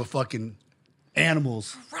playing with fucking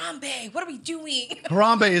animals. Harambe, what are we doing?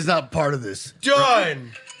 Harambe is not part of this.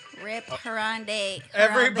 Done. Rip Harambe.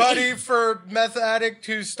 Everybody for meth addict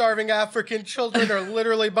who's starving African children are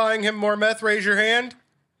literally buying him more meth. Raise your hand.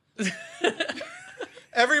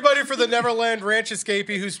 Everybody for the Neverland Ranch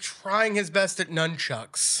escapee who's trying his best at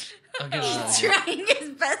nunchucks. Trying his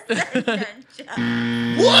best at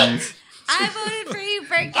nunchuck. What? I voted for you,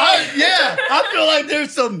 Frankie. I feel like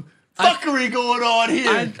there's some fuckery going on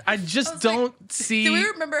here. I just was don't like, see. Do we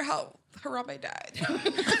remember how Harambe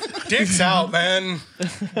died? Dicks out, man.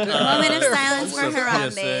 Moment of silence for What's up,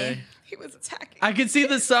 Harambe. PSA? He was attacking. I could see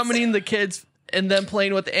the summoning the kids and then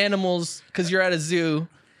playing with the animals because you're at a zoo,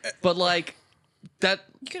 but like that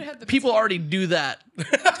You could have had the people already do that.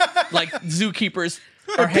 Like zookeepers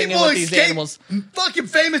are hanging People with these escape animals. fucking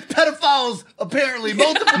famous pedophiles, apparently,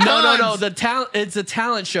 multiple times. No. The talent. It's a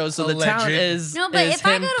talent show, so the Alleged. talent is No, but is if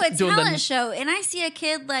I him go to a doing the- talent show and I see a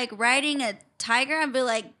kid like riding a tiger, I'd be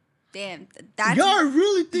like, damn, that's Y'all are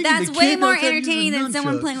really thinking that's the way kid more knows how to use a entertaining than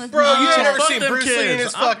someone nunchuck. playing with Bro, you ain't nunchucks. never Fuck seen them Bruce Lee in kids.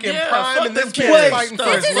 his I'm- fucking yeah, prime, fuck and this them kid's kids. fighting for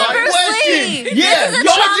This his isn't life. Bruce Question. Lee. Yeah, This is a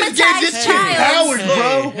y'all just gave traumatized this kid child. powers,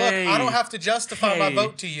 bro. Look, I don't have to justify my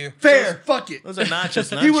vote to you. Fair, fuck it. those are not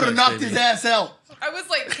just nunchucks. He would have knocked baby. his ass out. I was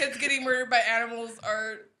like, kids getting murdered by animals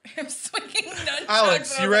are him swinging nunchucks.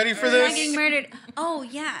 Alex, and I you was ready like, for Am this? I getting murdered? Oh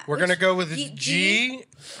yeah. We're going to go with G- G,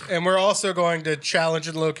 and we're also going to challenge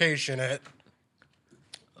and location it.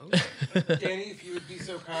 Danny, if you would be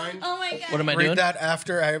so kind. Oh my god. What am I Read doing? that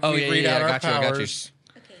after I Oh, we yeah, read yeah, out I our got you, I got you. powers.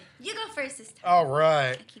 Okay, you go first this time. All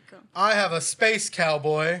right. Keep going. I have a space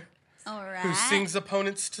cowboy All right. who sings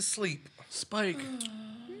opponents to sleep. Spike.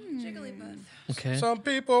 Jigglypuff. Okay. Some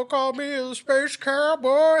people call me a space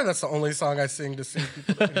cowboy. That's the only song I sing to sing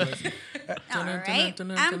people. Anyways. All right.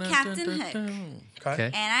 I'm Captain Hook, Okay.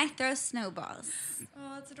 and I throw snowballs.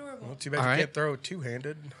 Oh, that's adorable. Too bad All you right. can't throw it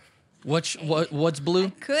two-handed. What's blue?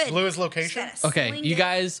 Could. Blue is location. Just gotta Okay, swing you it.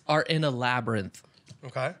 guys are in a labyrinth,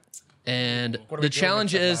 Okay. and What are we the doing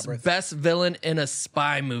challenge with the is labyrinth? best villain in a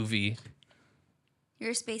spy movie,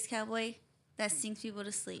 You're a space cowboy that sings people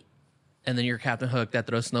to sleep. and then you're Captain Hook that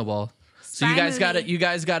throws snowball. So Spy you guys got to. movie. You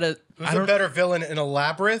guys got to. Who's a better villain in a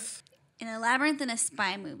labyrinth? In a labyrinth in a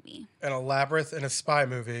spy movie. And a labyrinth in a spy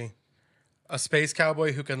movie, a space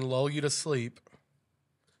cowboy who can lull you to sleep,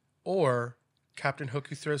 or Captain Hook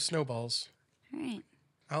who throws snowballs. All right.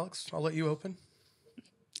 Alex, I'll let you open.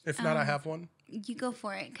 If not, I have one. You go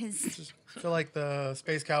for it, because I feel like the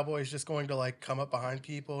Space Cowboy is just going to like come up behind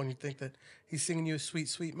people and you think that he's singing you a sweet,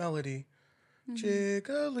 sweet melody.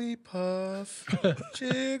 Jigglypuff,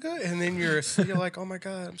 and then you're like, oh my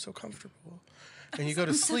god, I'm so comfortable, and you go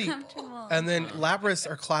to sleep. And then labyrinths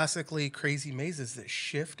are classically crazy mazes that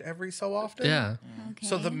shift every so often. Yeah. Okay.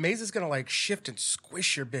 So the maze is gonna like shift and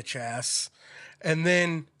squish your bitch ass, and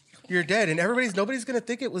then you're dead. And nobody's gonna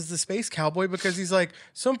think it was the Space Cowboy because he's like,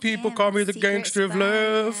 some people Damn, call me the secret gangster of spy,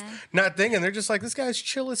 love, yeah. not thinking they're just like, this guy's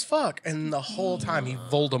chill as fuck. And the whole time he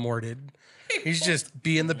Voldemorted. He's just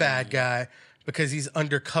being the bad guy because he's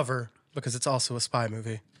undercover because it's also a spy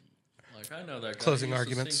movie. Like, I know that guy. Closing He used to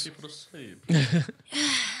arguments. sing people to sleep.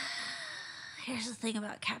 Here's the thing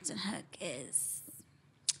about Captain Hook is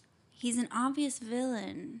he's an obvious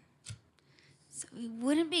villain. So he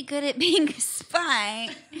wouldn't be good at being a spy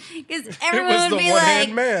because It everyone was the would be one-hand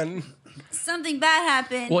like, man. something bad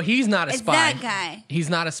happened. Well, he's not a It's spy. that guy. He's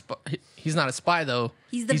not a spy. He's not a spy though.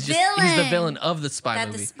 He's the He's the villain villain of the spy that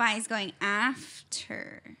movie. the spy is going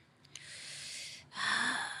after.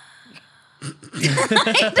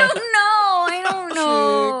 I don't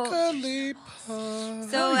know. Jigglypuff.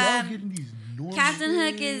 So, Y'all getting these normal Captain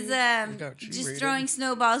Hook is got you just rated. throwing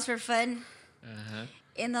snowballs for fun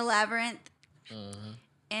in the labyrinth.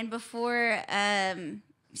 And before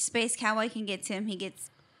Space Cowboy can get to him, he gets.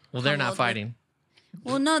 Well, they're not pummeled with- fighting.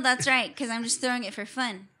 Well, no, that's right, because I'm just throwing it for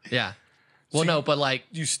fun. Yeah. Well, no, but like,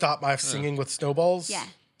 You stop my singing with snowballs? Yeah.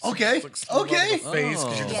 Okay. Okay. Face,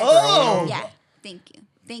 'cause you're just Yeah. Oh. Yeah. Thank you.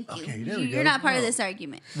 Thank you. Okay, there we You're go. not part of this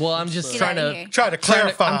argument. well, I'm just Get trying outta to here. try to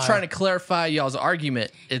clarify. I'm trying to clarify y'all's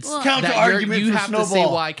argument. It's Well- that Counter-argument you for have to say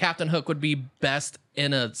Snowball. why Captain Hook would be best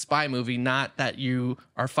in a spy movie, not that you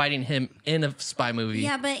are fighting him in a spy movie.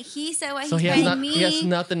 Yeah, but he said why So he's he has, fighting not, me. he has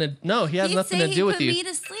nothing to. No, he has He'd nothing say to do with he you. put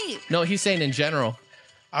me to sleep. No, he's saying in general.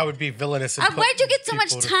 I would be villainous. And Why'd you get so much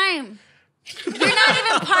people to- time? You're not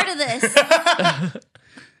even part of this.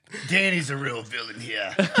 Danny's a real villain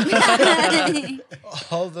here.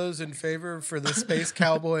 All those in favor for the Space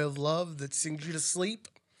Cowboy of love that sings you to sleep?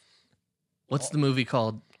 What's the movie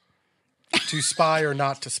called? To spy or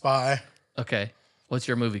not to spy? Okay, what's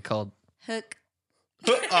your movie called? Hook.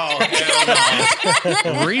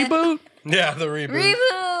 Reboot. Yeah, the reboot.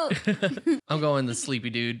 Reboot. I'm going the Sleepy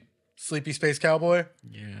Dude. Sleepy Space Cowboy?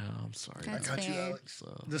 Yeah, I'm sorry. That's Got you, fair. Alex.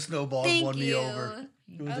 The snowball Thank won me you. over.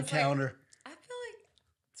 It was I a was like- counter. I feel like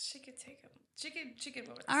she could take him. She could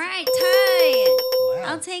vote. All right, tie. Wow.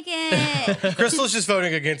 I'll take it. Crystal's just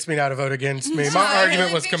voting against me, not to vote against me. No, My I argument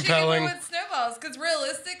really was think she could go compelling. with snowballs because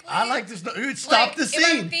realistically, I like this. Stop the If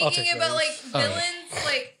I'm scene. I'll take thinking about those. like Oh, yeah. villains,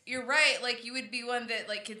 like you're right. Like you would be one that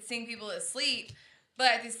like could sing people to sleep,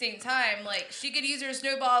 but at the same time, like she could use her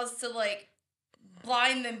snowballs to like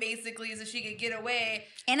blind them basically, so she could get away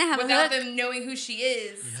And I have a without hook. them knowing who she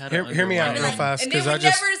is. Hear me out real Like, fast, and they because would I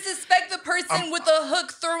just... never suspect the person with the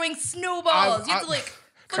hook throwing snowballs. You have to like.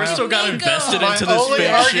 Crystal got fucking invested make 'em. into My this only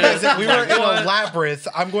spaceship. argument is that we were in a What? labyrinth.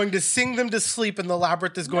 I'm going to sing them to sleep, and the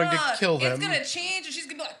labyrinth is going to Nah, kill them. It's gonna change, and she's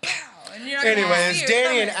gonna be like, pow, and you're not gonna Anyways, see her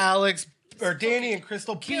Danny and coming. Alex, or Danny and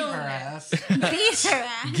Crystal beat Killing her it. ass. Beat her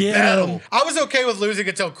ass. Get him. I was okay with losing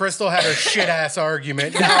until Crystal had her shit ass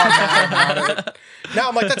argument. Now I'm mad about it. Now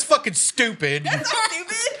I'm like, that's fucking stupid. That's not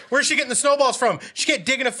stupid. Where's she getting the snowballs from? She can't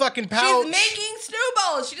dig in a fucking pouch. She's making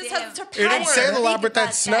snowballs. She just has her power. It didn't say the labyrinth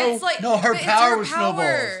had snow. It's like, No, her but it's power was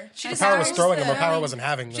snowballs. She Her just power was throws throwing them. Her them. power wasn't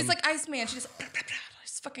having them. She's like Iceman. She just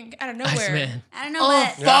fucking out of nowhere. Iceman. I don't know Oh,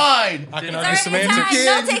 what. fine. I can It's argue already semantics. time.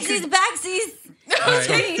 No you takes these backsies.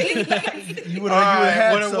 You would All have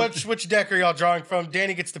right, had which deck are y'all drawing from?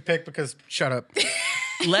 Danny gets to pick because shut up.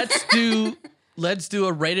 Let's do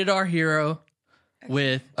a rated R hero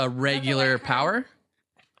with a regular power.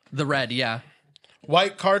 The red, yeah.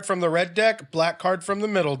 White card from the red deck, black card from the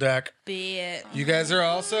middle deck. Bitch. You guys are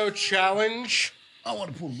also challenge. I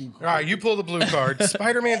want to pull blue All right, you pull the blue card.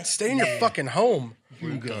 Spider-Man, stay in your fucking home. All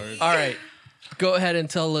right. Go ahead and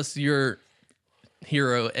tell us your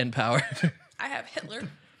hero and power. I have Hitler.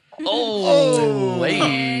 Oh, And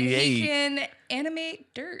hey, he hey. can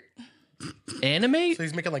animate dirt. Animate? So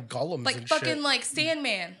he's making like golems Like and fucking shit. like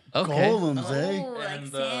Sandman. Okay. golems, eh? Oh, like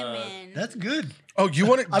And, Sandman. That's good. Oh, you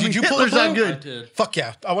want to? I Did mean, you pull the Hitler's not blue? I good. did. Fuck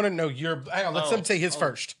yeah! I want to know your. Hang on, let them say his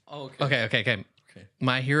first. Oh, okay. Okay.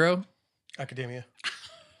 My hero? Academia.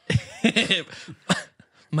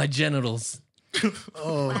 My genitals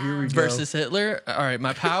Oh, here we go. versus Hitler. All right,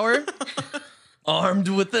 my power? Armed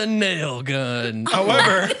with a nail gun.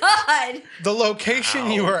 However, God. the location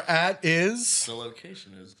you are at is. The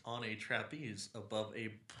location is on a trapeze above a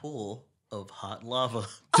pool of hot lava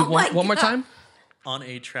Do my one more God. time. on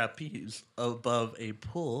a trapeze above a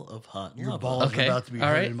pool of hot Your lava. balls Okay. are about to be All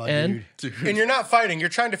hurting, right, my and- dude. And you're not fighting. You're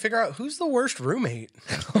trying to figure out who's the worst roommate.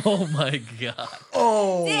 Oh my god.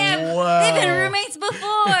 Oh, Damn, wow. they've been roommates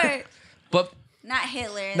before. But Not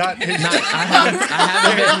Hitler. Not his. I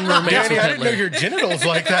haven't been roommates Danny, with I didn't know Hitler. your genitals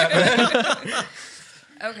like that, man.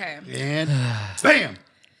 Okay. And bam.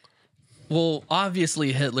 Well,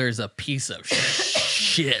 obviously Hitler's a piece of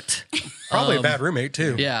shit. Probably a bad roommate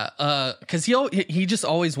too. Yeah, because he just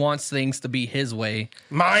always wants things to be his way.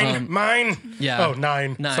 Mine. yeah. Oh,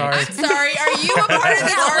 nine. Nine. Sorry. Sorry, are you a part of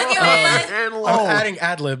this argument? I'm adding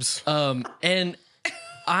ad libs. And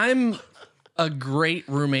I'm a great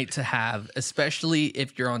roommate to have, especially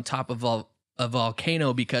if you're on top of a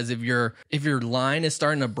volcano, because if your line is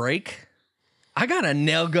starting to break, I got a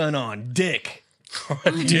nail gun on dick.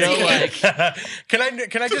 You know, like, Can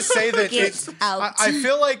I just say that Get it's out. I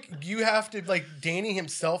feel like you have to, like, Danny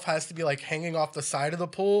himself has to be like hanging off the side of the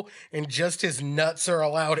pool and just his nuts are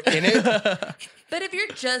allowed in it. But if you're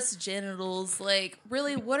just genitals, like,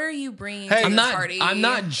 really, what are you bringing Hey, to I'm the not. party? I'm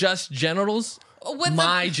not just genitals. With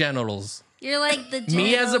My genitals. You're like the genitals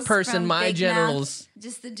Me as a person, from my Big genitals. Mouth.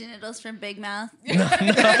 Just the genitals from Big Mouth. Like,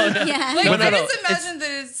 Yeah. No, I no, just it's- imagine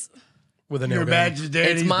that it's. With a You nail gun. imagine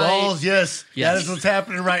Danny's my- balls? Yes. Yes. That is what's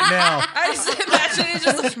happening right now. I just imagine it's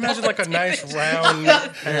just. Imagine like a nice round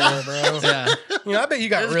hair, bro. Yeah, You know, I bet you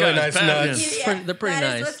got This really guy's nice bad. nuts. they're pretty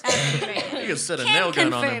That is nice. what's happening right now. You can set a Can nail gun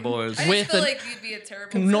on them confirm. boys. I With just feel a- like you'd be a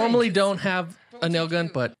terrible. normally person. don't have a nail gun,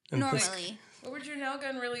 but Normally. What would your nail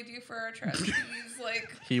gun really do for our tragedies? Like,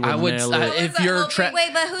 He would I would. nail it. How is If that you're helping?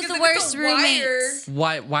 Wait, but who's 'Cause the if worst it's a wire- roommate?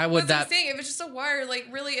 why would That's what I'm that? saying. If it's just a wire, like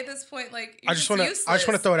really at this point, like I just want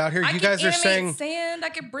to throw it out here. I You could guys are animate saying sand. I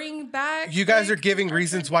could bring back. you guys are like, giving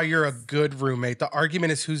reasons why you're a good roommate. The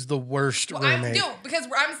argument is who's the worst Well, roommate. no, because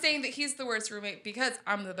I'm saying that he's the worst roommate because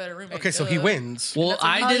I'm the better roommate. Okay, so he Duh. wins. Well, That's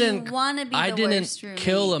what- I Oh, you didn't. wanna be I the didn't worst roommate.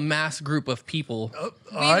 kill a mass group of people.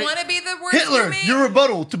 We want to be the worst Hitler, roommate. your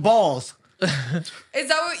rebuttal to balls. Is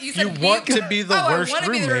that what you said? You want to be the worst I want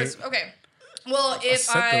to be the roommate. worst. Okay. Well, if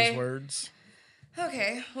Said those words.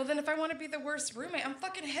 Okay. Well, then if I want to be the worst roommate, I'm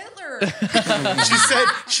fucking Hitler. She said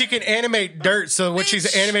she can animate dirt, so what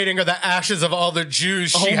she's animating are the ashes of all the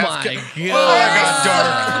Jews Oh she has. my god! Oh, I got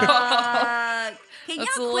dark. Can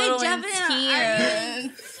That's y'all a quit little jumping in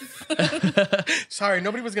intense. Sorry,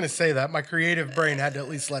 nobody was gonna say that. My creative brain had to at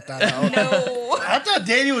least let that out. No. I thought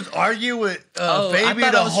Danny was arguing with Oh, I Fabian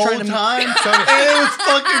thought the I was whole trying to- time, and it was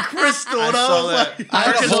fucking Crystal, and I saw was that. like, I had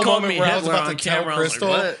a Marcus whole called moment me where I was Hitler about to on tell camera. I was like, Crystal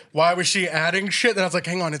what? why was she adding shit. Then I was like,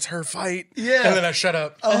 hang on, it's her fight. Yeah. And then I shut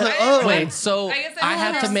up. I was like, oh, Wait, so I guess I I have to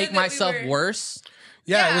understood make that we myself were- worse?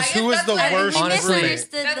 Yeah, Yeah, it was I who guess was that's the what I worst Honestly, roommate.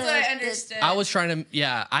 misunderstood That's what I the- understood. I was trying to.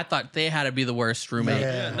 Yeah, I thought they had to be the worst roommate. Yeah.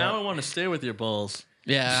 Yeah, Yeah, now I want to stay with your balls.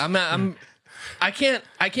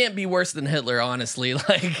 I can't be worse than Hitler. Honestly,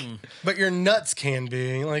 like But your nuts can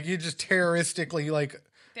be. Like, you just terroristically, like,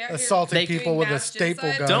 They're out here assaulting They- people with a mass staple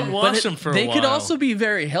genocide. gun. Don't but wash them for a they while. could also be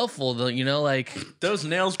very helpful, though. You know, like Those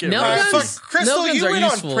nails get Nail All right, rusty. guns? fuck, Crystal, Nail guns you are went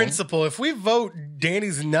on useful. principle. If we vote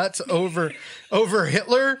Danny's nuts over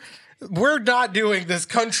Hitler, we're not doing this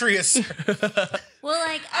country a Well,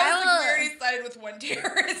 like I was like, we I already sided with one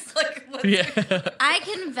terrorist. Like, let's yeah, I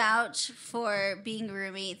can vouch for being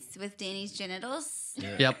roommates with Danny's genitals.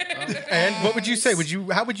 yep. And what would you say?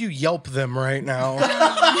 How would you Yelp them right now?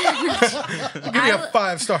 Give me a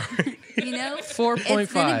 5-star. You know, 4.5.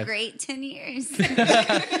 It's been a great 10 years.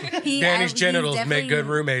 Danny's genitals make good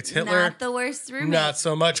roommates. Hitler, not the worst roommate. not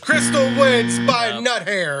so much. Crystal wins by nut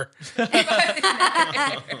hair.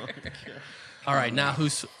 All right, now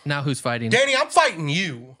who's fighting? Danny, I'm fighting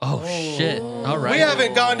you. Oh shit! All right. We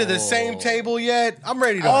haven't gone to the same table yet. I'm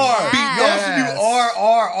ready to R. beat You also that do ass.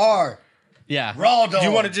 R. Yeah. Raw dog. Do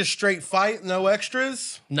you want to just straight fight, no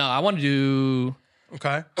extras? No, I want to do.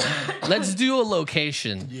 Okay. Let's do a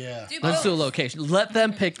location. Yeah. do Let's do a both. location. Let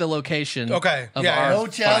them pick the location. Okay, Of yeah, our yeah. No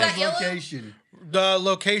challenge that yellow? location. The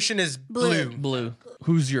location is blue. blue.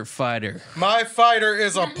 Who's your fighter? My fighter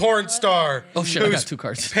is a porn star. Oh shit! I whose got 2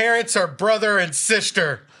 cards. Parents are brother and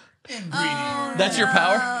sister. That's your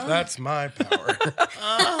power. That's my power.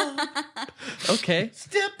 Okay.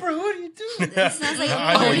 Stepper, what are you doing? It sounds like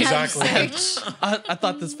I know a exactly. search. I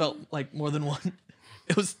thought this felt like more than one.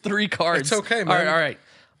 It was 3 cards. It's okay, man. All right.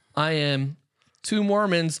 I am 2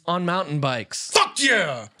 Mormons on mountain bikes. Fuck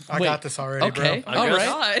yeah! I Wait, got this already, okay. bro. I All guess.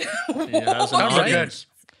 right. God. He has an All right. audience.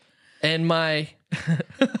 And my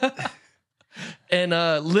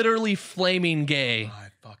literally flaming gay. My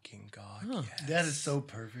fucking god. yes. That is so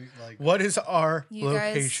perfect. Like, What is our You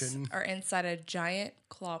location? guys are inside a giant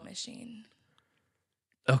claw machine.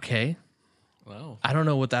 Okay. Wow. I don't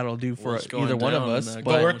know what that'll do for What's going either one of down in us, that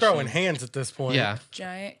But but we're throwing hands at this point. yeah.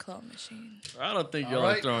 Giant claw machine. I don't think y'all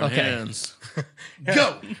right. are throwing Okay. hands.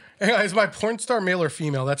 Go. Hey, is my porn star male or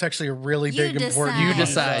female? That's actually a really You big important. decide. You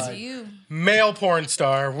decide. To you. Male porn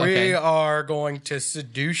star. We Okay. are going to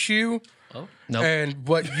seduce you, Nope. and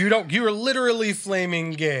what you don't. You are literally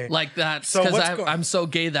flaming gay. Like that, So because what's I'm so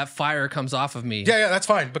gay that fire comes off of me. Yeah, that's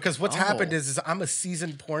fine because what's Oh. happened is I'm a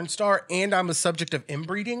seasoned porn star and I'm a subject of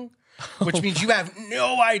inbreeding, which means you have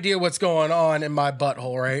no idea what's going on in my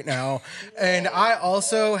butthole right now. And I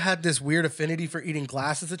also had this weird affinity for eating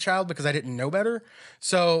glass as a child because I didn't know better.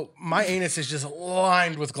 So my anus is just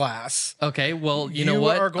lined with glass. Okay, well, you know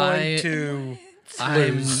what? are going to I'm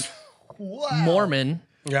lose. Mormon,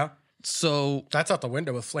 Yeah. so That's out the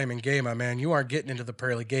window with flaming gay, my man. You aren't getting into the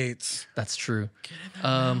pearly gates. that's true.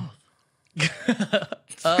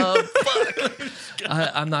 Fuck.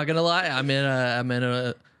 I'm not gonna lie. I'm in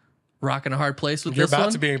a rock and a hard place with You're this about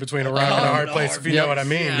one. to be in between a rock and a hard place, if you know what I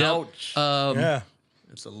mean. Ouch. Yeah.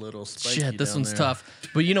 It's a little spiky Shit, this down one's there. tough.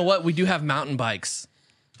 But you know what? We do have mountain bikes,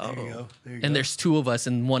 There you go. There you and go. there's two of us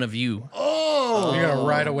and one of you. Oh. You're gonna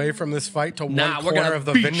ride away from this fight to Nah, one we're corner gonna of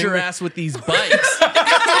the beat vending. your ass with these bikes.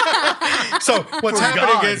 So what's For happening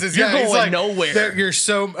God. is You're yeah, he's going like, nowhere. You're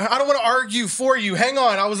so. I don't want to argue for you. Hang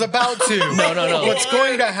on, I was about to. No. What's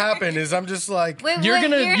going to happen is I'm just like, Wait, You're wait,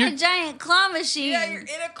 gonna- you're in you're- a giant claw machine. Yeah, you're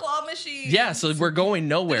in a claw machine. Yeah, so we're going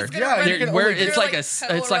nowhere. gonna Yeah, run- you can We're- only- it's You're like like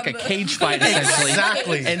it's like a around the- cage fight essentially.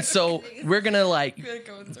 Exactly. And so we're gonna like You're gonna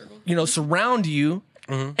go in circles. surround you.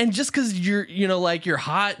 Mm-hmm. And just because you're like you're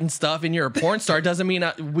hot and stuff and you're a porn star doesn't mean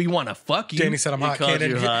we want to fuck you. Danny said I'm hot, called Cannon.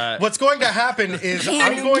 you hot. What's going to happen is He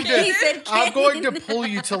I'm said going to Cannon. pull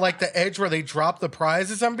you to like the edge where they drop the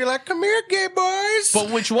prizes. I'm gonna be like, come here, gay boys. But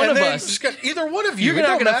which one And of then us? just get either one of you. You're It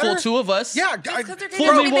not don't gonna fool matter. two of us. Yeah, Just 'cause they're Fool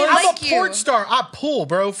gonna me think they once. I'm like a you. porn star. I pull,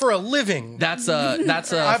 bro, for a living. That's a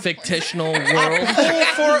fictional I world. pull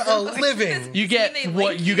for a living. You They get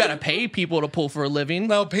like you got to pay people to pull for a living.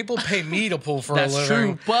 No, people pay me to pull for That's a living.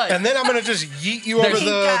 true, but- and then I'm gonna just yeet you over There's-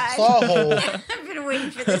 the Thank claw God. hole. I've been waiting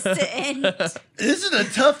for this to end. This is a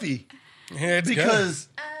toughie Yeah, it's good. because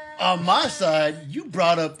on my side, you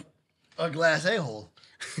brought up a glass a-hole.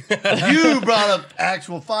 You brought up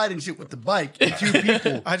actual fighting shit with the bike. Two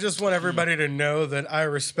people. I just want everybody to know that I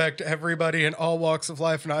respect everybody in all walks of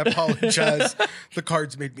life, and I apologize. The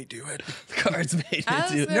cards made me do it. Cards made I it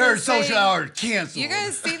was do. gonna Nerd say, social hour canceled. You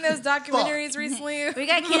guys seen those documentaries recently? We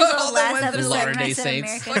got All canceled the last ones that are episode. like Latter-day when I said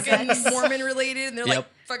Saints. America fucking sucks. Mormon related, and they're like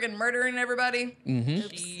Yep. fucking murdering everybody.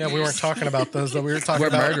 Yeah, we weren't talking about those, though. We were talking We're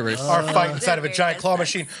about murderers. our fight inside of a giant claw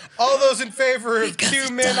machine. All those in favor of Because two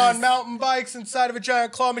it men does. on mountain bikes inside of a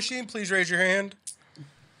giant claw machine, please raise your hand.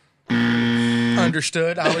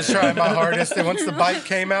 Understood. I was trying my hardest, and once the bike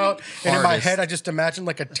came out, and in my Hardest. head, I just imagined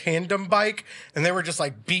like a tandem bike, and they were just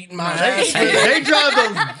like beating my They, ass. they drive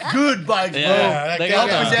those good bikes, bro. that they guy got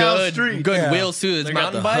got those down good, street. good Yeah. wheels too. It's They got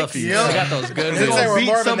mountain the bikes. Huffies. Yeah. They got those good Since wheels. they were beat Mormon,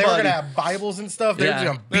 they were somebody. gonna have Bibles and stuff. They were Yeah. just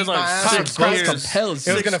gonna beat There's my like ass. six across gears. the- compels.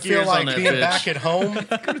 It was Six gonna feel gears on like that being bitch. back at home.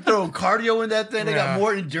 Throwing cardio in that thing. They Yeah. got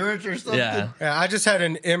more endurance or something. Yeah. Yeah, I just had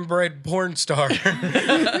an inbred porn star.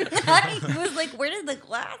 I was like, where did the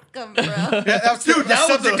glass come from? That's Dude, that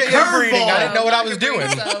was subject a to inbreeding. curveball. I didn't know what I was They doing.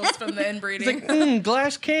 themselves from the inbreeding.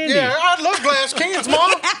 Glass candy. Yeah, I love glass cans,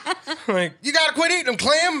 Mom. Like, you gotta quit eating them,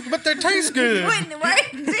 clam, but they taste good.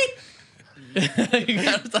 What? You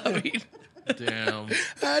gotta stop eating. Damn.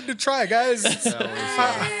 I had to try, guys.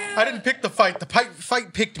 I didn't pick the fight. The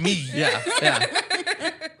fight picked me. Yeah.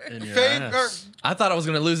 In your Fade, ass. I thought I was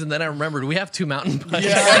gonna lose, and then I remembered we have two mountain bikes.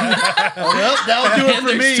 Well, that'll do it And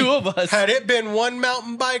for there's me. two of us. Had it been one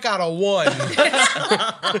mountain bike out of one,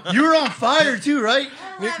 You were on fire too, right?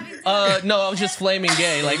 No, I was just flaming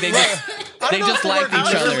gay. Like they just I they don't know just if the liked word each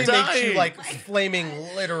literally other. makes you Dying. like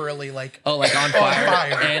flaming, literally, like. Oh, like on fire,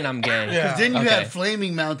 fire. and I'm gay. Yeah. Then you Okay. had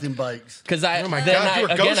flaming mountain bikes. Because I. Oh my then God, you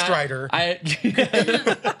were again, Ghost Rider.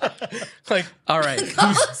 Like, All right.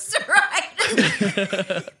 Ghost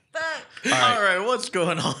Rider. Fuck. All right, what's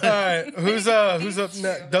going on? all right, who's up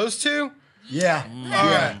next? Those two? Yeah.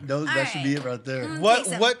 right. That should be it right there.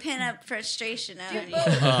 What- Pin up frustration out of you.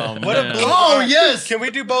 Oh, What a man. blue. Oh, all right, yes. Can we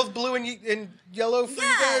do both blue and yellow for you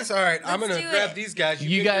Yeah. guys? All right, I'm Let's gonna do grab it. these guys.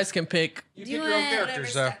 You pick guys can pick. your, Do you pick your own it.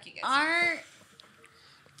 characters, though. Art.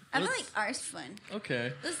 I feel like R's fun.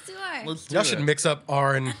 Okay. Let's do R. Let's do Y'all it. should mix up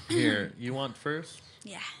R and. Here, you want first?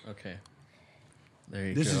 Yeah. Okay. There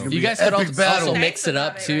you This go. is gonna You be guys an could epic also battle. mix it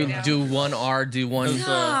up Nice too. about it right Do now. one R, do one.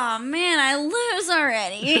 Oh man, I lose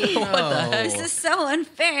already. What the heck? This is so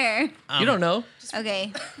unfair. You don't know.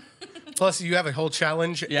 Okay, Plus, you have a whole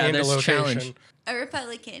challenge Yeah, and a there's location. challenge. a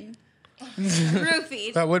Republican.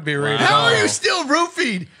 Roofied. That would be rated How R. are you still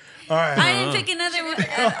roofied? All right. I didn't pick another one.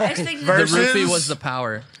 I just picked The Versus- roofie was the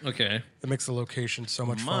power. Okay. That makes the location so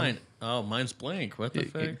much Mine. fun. Oh, mine's blank. What the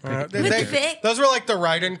fuck? Those were like the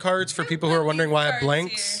write-in cards for people who are wondering why it Cards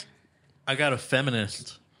blanks. I got a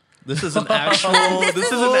feminist. This is an actual. this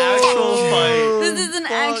is an actual fight, This is an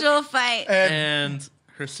actual fight. and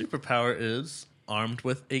her superpower is armed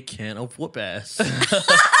with a can of whoop ass.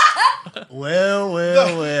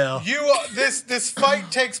 Well. This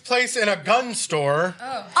fight takes place in a gun store.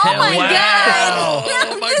 Oh my god!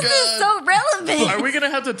 Oh my This God. is so relevant. Are we gonna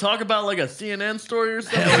have to talk about like a CNN story or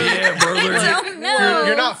something? Yeah, brother. I don't know.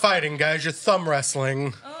 You're not fighting, guys. You're thumb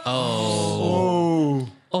wrestling. Oh.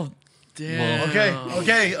 Oh. Damn.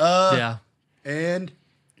 Okay. Yeah. And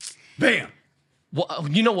bam. Well,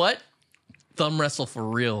 you know what? Thumb wrestle for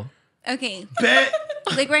real. Okay, Bet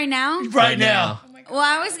like right now. right now. Well,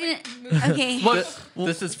 I was gonna. Okay.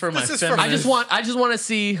 This is for my This is for- feminist. I just want to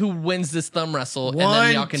see who wins this thumb wrestle, and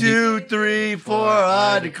then y'all 1, can 2, 3, 4.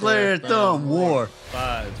 I declare thumb war.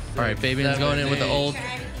 5. All right, Fabian's going in with the old.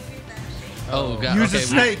 Oh god. Use okay, a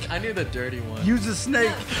snake. I need the dirty one. Use a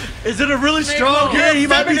snake. Is it a really strong game? He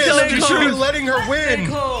might be Feminist, telling the you should be truth. letting her win.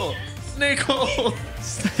 hole. Snake hole.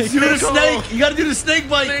 Do the snake. You got to do the snake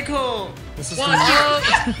bite. Snake hole. This is Watch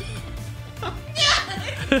for out.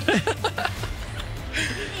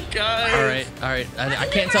 Guys. All right. I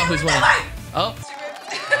can't tell who's winning. Oh,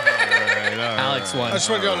 Alex won. I just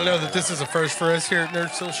want y'all to know that this is a first for us here at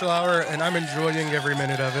Nerd Social Hour, and I'm enjoying every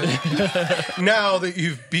minute of it. Now that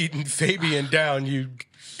you've beaten Fabian down, you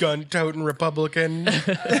gun-toting Republican.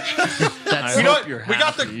 That's You know hope what? you're We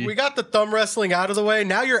happy. got the thumb wrestling out of the way.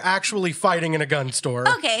 Now you're actually fighting in a gun store.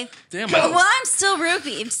 Okay. Damn it. Well, I'm still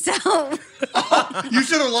roofied, so You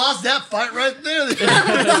should have lost that fight right there.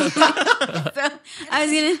 I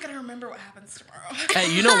was gonna. gotta remember what happens tomorrow.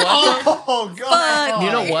 Hey, you know what? Though? Oh god.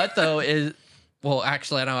 You know what though is. Well,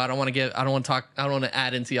 actually, I don't want to give. I don't want to talk. I don't want to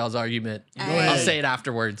add into y'all's argument. I'll say it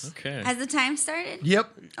afterwards. Okay. Has the time started? Yep.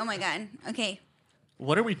 Oh my god. Okay.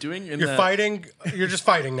 What are we doing in You're the fighting. You're just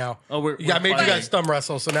fighting now. Oh, we're I made you fighting. guys thumb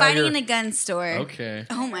wrestle, so now Fighting you're. in a gun store. Okay.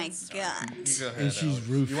 Oh my god. Go ahead, And she's Alex.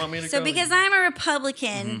 roof. You want me to So go? because I'm a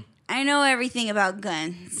Republican, I know everything about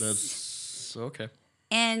guns, That's okay.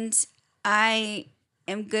 and I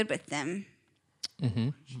am good with them.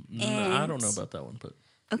 And I don't know about that one, but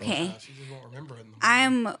Okay. She just won't remember it.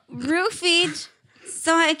 I'm roofied,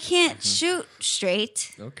 so I can't shoot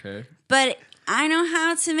straight, okay. but I know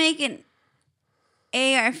how to make an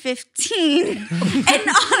AR-15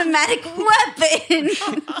 an automatic weapon,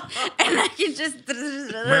 and I can just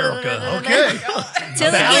America. Okay.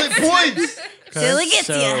 till Valid it points. gets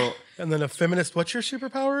you. So And then a feminist. What's your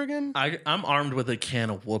superpower again? I'm armed with a can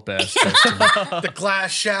of whoop ass. The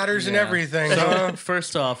glass shatters and everything. Huh?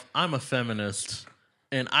 First off, I'm a feminist.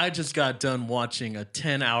 And I just got done watching a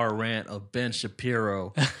 10-hour rant of Ben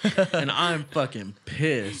Shapiro. And I'm fucking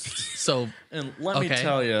pissed. So And let me Okay.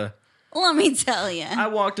 tell you, Let me tell you. I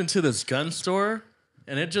walked into this gun store,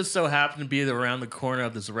 and it just so happened to be around the corner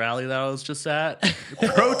of this rally that I was just at,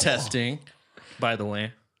 protesting, by the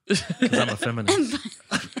way, because I'm a feminist.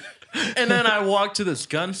 And then I walked to this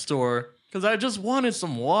gun store because I just wanted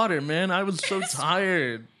some water, man. I was so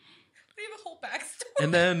tired. We have a whole backstory.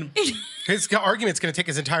 And then His argument's going to take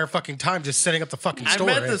his entire fucking time just setting up the fucking I store.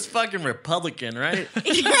 met this fucking Republican, right?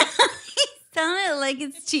 Sounded like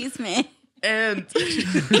it's cheese man. And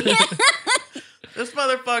this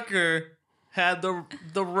motherfucker had the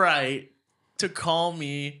right to call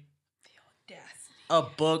me a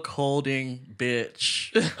book holding bitch.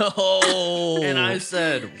 oh, And I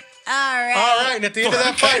said, All right. All right, and at the end of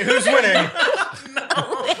that fight, who's winning?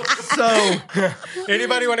 So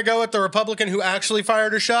Anybody want to go with the Republican who actually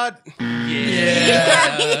fired a shot? Yes.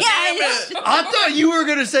 I thought you were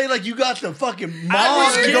gonna say like you got the fucking I mom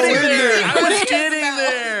was to go getting in there. there. I was getting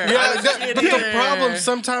there. Yeah, but the problem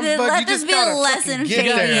sometimes, Let bud, you this just be a gotta lesson fucking for get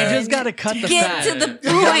you. there. you just gotta cut the Get fat. to the point.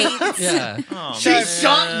 Yeah. Oh, She man.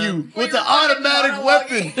 shot you with the automatic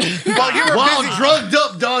weapon While you were while busy- drugged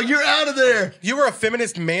up, dog. You're out of there. You were a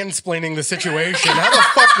feminist mansplaining the situation. How the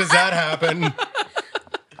fuck does that happen?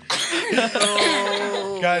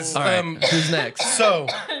 Guys, All right. Who's next? so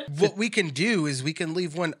what we can do is we can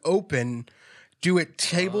leave one open, do it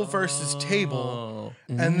table versus table,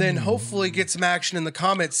 and then hopefully get some action in the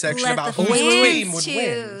comments section Let about the whose team fans would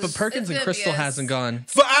win. choose. But Perkins It's and gonna Crystal be us. hasn't gone.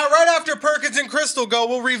 But right after Perkins and Crystal go,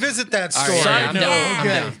 we'll revisit that All story. right, Side I'm note, down. I'm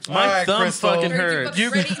Okay. down. My All right, thumb Crystal. fucking hurts.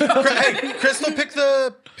 You, Ready? hey, Crystal, pick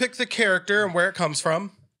the character and where it comes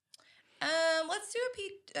from. Let's do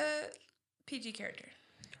a PG character.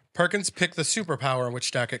 Perkins, pick the superpower and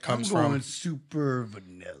which deck it I'm comes going from. super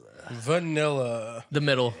vanilla. Vanilla. The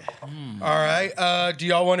middle. All right. Do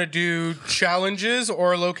y'all want to do challenges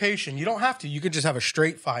or location? You don't have to. You could just have a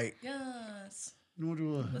straight fight. Yes.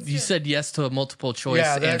 You said yes to a multiple choice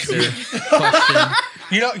Yeah, that's- answer question.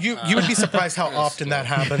 You know, you would be surprised how often that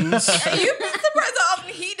happens. You'd be surprised how often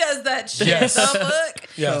he does that shit. Yes. Oh, look.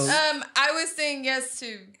 Yes. I was saying yes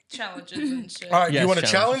to challenges and shit. All right. Do Yes, you want to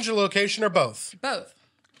challenge. challenge a location or both? Both.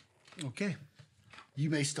 Okay. You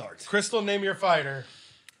may start. Crystal, name your fighter.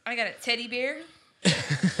 I got a teddy bear.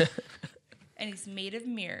 And he's made of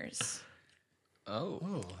mirrors.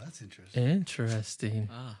 Oh, that's interesting. Interesting.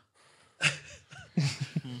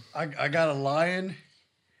 I got a lion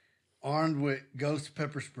armed with ghost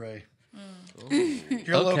pepper spray. Your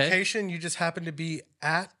Okay. location, you just happen to be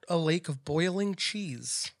at a lake of boiling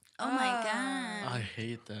cheese. Oh my god. I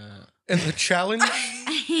hate that. And the challenge, I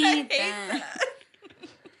hate that.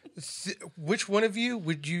 which one of you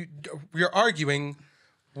would you, you're arguing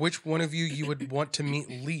which one of you would want to meet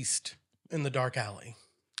least in the dark alley.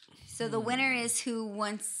 So the winner is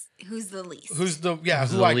who's the least. Who the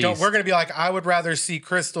I don't, least? we're going to be like, I would rather see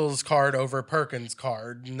Crystal's card over Perkins'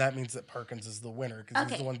 card. And that means that Perkins is the winner because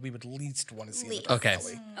he's Okay. the one we would least want to see. in the Least. dark Okay.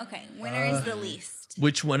 alley. Okay, winner is the least.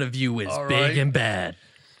 Which one of you is All big right. and bad?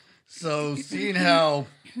 So, seeing how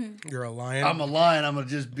You're a lion. I'm a lion, I'm going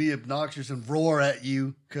to just be obnoxious and roar at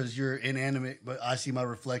you because you're inanimate, but I see my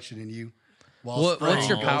reflection in you. While What's spraying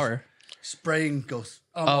your ghost- power? Spraying ghost.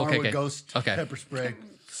 I'm Oh, armed okay, with okay. ghost Okay. pepper spray.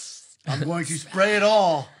 I'm going to spray it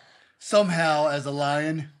all somehow as a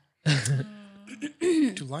lion.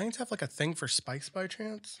 Do lions have like a thing for spice by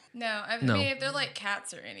chance? No, I No. mean, if they're like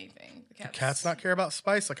cats or anything. The Cats not care about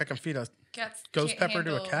spice? Like I can feed a Cats ghost can't pepper to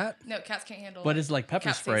a handle- cat? No, cats can't handle. What is like pepper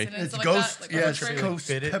cat spray? season and It's stuff ghost. like that, Yeah, like it's pepper spray. ghost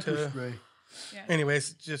Fit it pepper to- spray.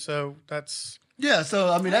 Anyways, just so that's Yeah,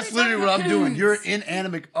 so I mean, that's literally what I'm doing. You're an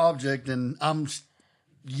inanimate object, and I'm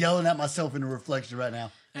yelling at myself in the reflection right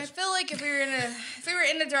now. I feel like if we were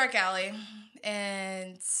in a dark alley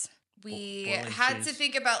and we Boiling had cheese. to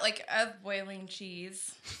think about like a boiling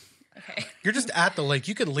cheese. Okay. you're just at the lake.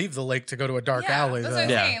 You could leave the lake to go to a dark alley. That's Though. what I'm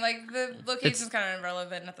Yeah. saying. Like the location's kind of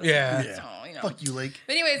irrelevant at the Yeah. time. So, you know. Fuck you, Lake.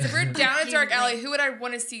 But anyways, if we're down a dark alley, who would I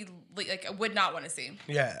want to see? Like, I would not want to see.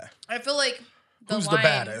 Yeah. I feel like the Who's the lion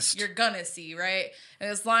baddest? you're gonna see, right? And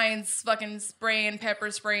this lion's fucking spraying, pepper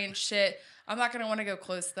spraying shit. I'm not gonna want to go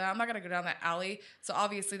close to that. I'm not gonna go down that alley. So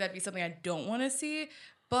obviously that'd be something I don't want to see.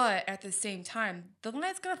 But at the same time, the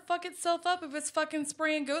lion's gonna fuck itself up if it's fucking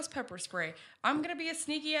spraying ghost pepper spray. I'm gonna be a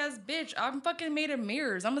sneaky ass bitch. I'm fucking made of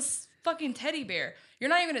mirrors. I'm a fucking teddy bear. You're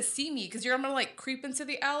not even gonna see me because I'm gonna like creep into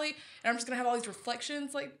the alley and I'm just gonna have all these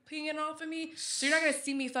reflections like pinging off of me. So you're not gonna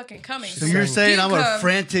see me fucking coming. So you're saying saying you I'm a come,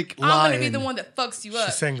 frantic I'm lion. gonna be the one that fucks you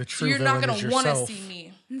up. saying the true so you're not villain gonna is want to yourself.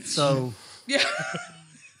 see me. So, Yeah.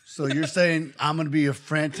 so you're saying I'm gonna be a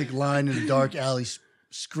frantic lion in a dark alley,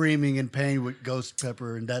 screaming in pain with ghost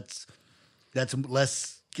pepper, and that's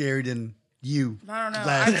less scary than you. I don't know.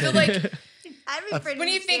 last I feel Teddy. like I'd be pretty when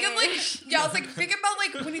you think of scared. like, yeah, I was like, think about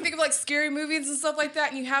like when you think of like scary movies and stuff like that,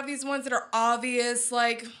 and you have these ones that are obvious,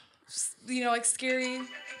 like, you know, like scary.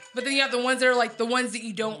 But then you have the ones that are like the ones that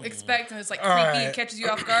you don't expect, and it's like creepy right. and catches you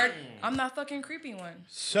off guard. I'm not fucking creepy one.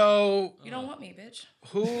 So You don't want me, bitch.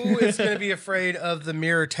 who is going to be afraid of the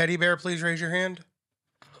mirror teddy bear? Please raise your hand.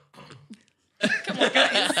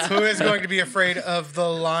 Who is going to be afraid of the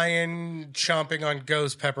lion chomping on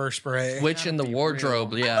ghost pepper spray? Which in the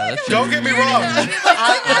wardrobe? Yeah, that's Don't get me wrong.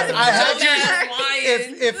 I have Dumbass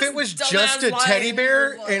lion. if it was just a teddy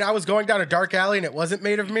bear and I was going down a dark alley and it wasn't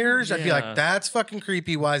made of mirrors, I'd be like, that's fucking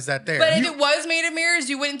creepy. Why is that there? But if it was made of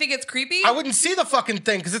mirrors, you wouldn't think it's creepy? I wouldn't see the fucking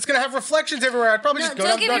thing because it's going to have reflections everywhere. I'd probably No, just go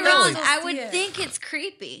don't down get the me dark wrong. alley. I would Yeah. think it's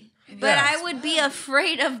creepy, but Yes. I would be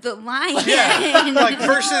afraid of the lion. Yeah. Like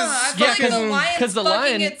versus I feel like the fucking- lion's because the fucking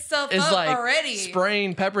lion itself is up like already.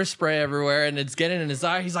 spraying pepper spray everywhere, and it's getting in his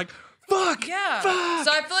eye. He's like, "Fuck, Yeah. fuck."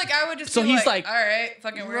 So I feel like I would just So be he's like, like- all right,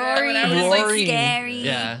 fucking weird. Rory, And I would just like Rory. scary.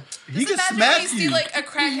 Yeah, He can imagine when smack you see you. like a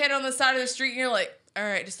crackhead on the side of the street and you're like, all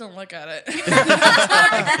right, just don't look at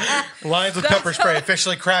it. lions with pepper spray,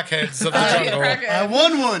 officially crackheads of the jungle. Crackhead. I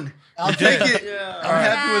won one. I'll take it. I'm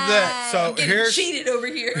happy with that. So Getting here's cheated over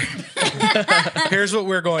here. here's what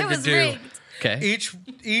we're going It to was do. rigged. okay.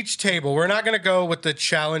 Each table, we're not going to go with the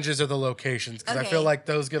challenges or the locations because I Okay. feel like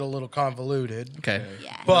those get a little convoluted. Okay.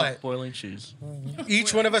 Yeah. But Boiling cheese.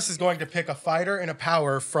 each one of us is going to pick a fighter and a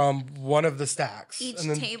power from one of the stacks. Each And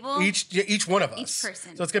then table? Each one of us. Each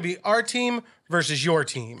person. So it's going to be our team versus your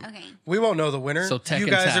team. Okay. We won't know the winner. So tech you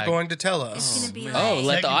and guys tag. are going to tell us. It's gonna be Oh, like,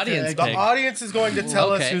 let the Second audience tag. The pick. audience is going to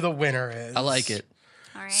tell us Okay. who the winner is. I like it.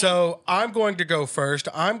 all right. So I'm going to go first.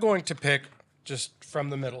 I'm going to pick just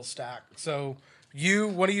from the middle stack. So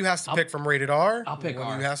One of you has to pick from rated R. I'll pick One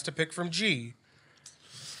of R. you has to pick from G.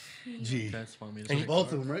 G. That's for me. And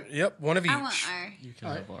Both of them, right? Yep, one of each. I want R. You can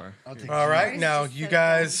have R. I'll take All right, Ours now is you so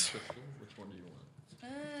guys. Which one do you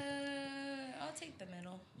want? I'll take the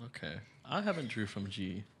middle. Okay. I haven't drew from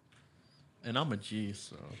G. And I'm a G,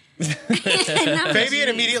 so. Fabian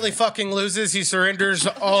immediately fucking loses. He surrenders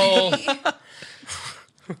all.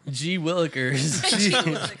 G Willikers.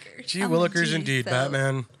 G Willikers G, indeed, so-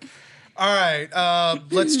 Batman. All right,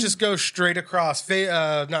 let's just go straight across.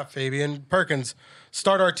 Not Fabian, Perkins.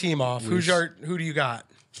 Start our team off. Who do you got?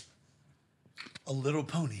 A Little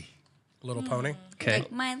Pony. Little Pony. Okay.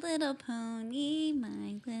 Like My Little Pony,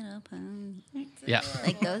 My Little Pony. Yeah.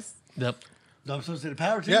 Like those. Yep. No, I'm supposed to say the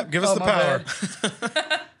power team? Yep, give us Oh, the my power.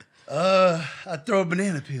 bad. I throw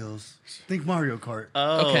banana peels. Think Mario Kart.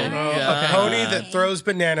 Okay. A pony that throws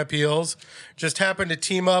banana peels just happened to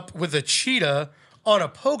team up with a cheetah on a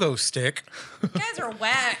pogo stick. You guys are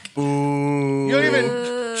whack. You don't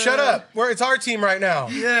even shut up. It's our team right now.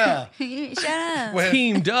 Yeah. Shut up. With-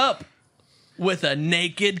 Teamed up with a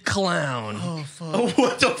naked clown. Oh, fuck.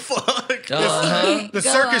 What the fuck? the Go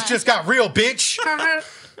circus on. just got real, bitch.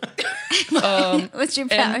 What's your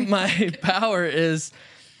power? And my power is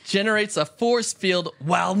generates a force field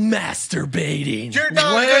while masturbating. You're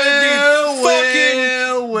not gonna be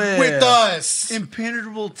fucking well. with us.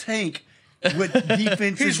 Impenetrable tank with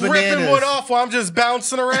defensive He's bananas. ripping one off while I'm just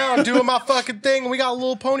bouncing around doing my fucking thing. And we got a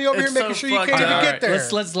little pony over It's here making so sure you fucked can't up. even All get right,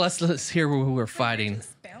 there. let's hear who we're fighting.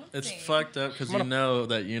 Just bouncing. It's fucked up because you know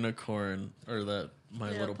that unicorn or that My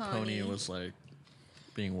Little Pony Pony. was like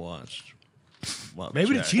being watched. Well, Maybe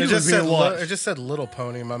the check. cheetah It was just, said being watched. it just said little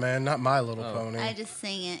pony, my man, not my little pony. I just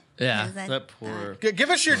sang it. Yeah. 'cause I- That poor.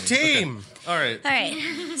 Give us your team. All right. All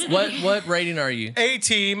right. What rating are you? A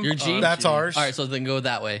team. Your G? That's G. ours. All right, so then go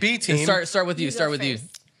that way. B team. And start with you. You Start go with you.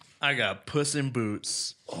 first. I got Puss in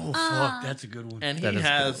Boots, Oh, fuck. That's a good one. and That he is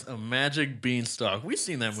has a magic beanstalk. We've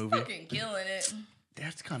seen that movie. Fucking killing it.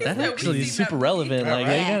 That's kind That of actually we've is seen super that movie. relevant. Like, Alright.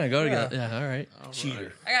 they gotta go together. Yeah, all right.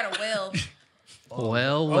 cheater. I got a whale.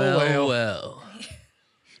 Well. well.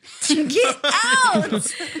 Get out.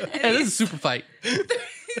 Hey, this is a super fight.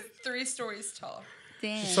 3 stories tall.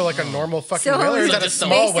 Damn. So like a normal fucking So whale, or is it's that a just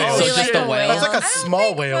small basically whale? So it's just like a whale? That's like a I don't small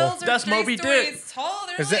think whale. whales are That's 3 Moby Dick. stories tall.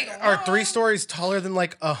 They're Is like it are 3 long. stories taller than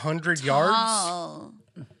like 100 yards? Tall.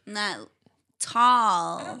 Not I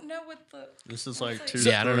tall. don't know what the. This is like two.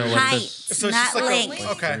 Yeah, I don't know what Height, this. So it's not just like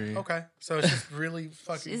length. okay. So it's just really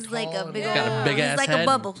fucking. It's like a tall big and- Got a big it's ass like head. a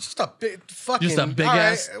bubble. Just a big fucking. Just a big all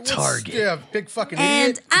ass what's- target. Yeah, big fucking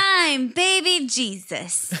And idiot. I'm baby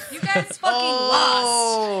Jesus. You guys fucking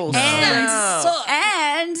Oh, And suck.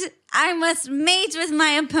 and I must mate with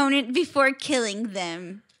my opponent before killing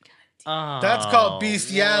them. That's called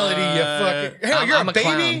bestiality. You fucking. Hey, I'm- you're I'm a a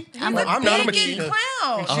baby. I'm a I'm not a baby cheetah.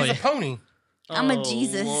 clown. She's Oh, yeah. a pony. I'm a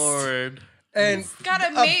Jesus. Lord. And Got a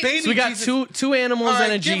a mate. baby. So we got Jesus. two animals All right,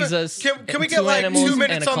 and a give it- Jesus. Can we and get two like animals 2 and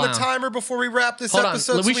minutes a on the clown. timer before we wrap this Hold on.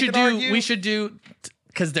 episode? We so should can do. argue? We should do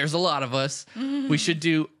because there's a lot of us. We should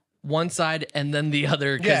do one side and then the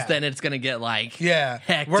other because Yeah. then it's gonna get like Yeah,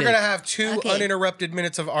 hectic. we're gonna have 2 Okay. uninterrupted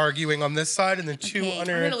minutes of arguing on this side, and then 2 Okay. I'm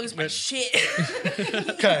gonna lose my shit.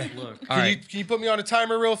 Okay, All can right. you put me on a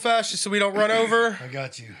timer real fast just so we don't run over? I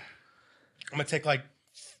got you. I'm gonna take like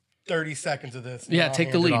 30 seconds of this. and Yeah, I'll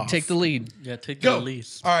take the hand it lead. off. Take the lead. Yeah, take Go. the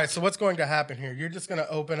least. All right, so what's going to happen here? You're just gonna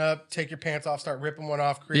open up, take your pants off, start ripping one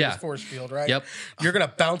off, create Yeah. this force field, right? Yep. You're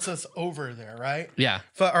gonna bounce us over there, right? Yeah.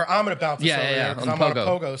 Or I'm gonna bounce us Yeah, over yeah, there yeah, because on I'm the on a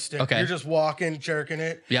pogo. pogo stick. Okay. You're just walking, jerking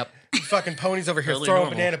it. Yep. Fucking ponies over here Totally throwing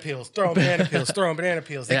normal. banana peels, throwing banana peels, throwing banana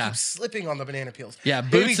peels. They Yeah. keep slipping on the banana peels. Yeah,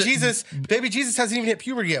 baby Boots- Jesus hasn't even hit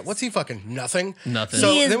puberty yet. What's he fucking nothing? Nothing.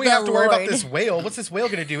 So He is then we the have to worry about Lord. this whale. What's this whale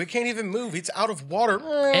gonna do? It can't even move. It's out of water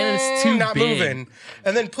And it's too not big. moving.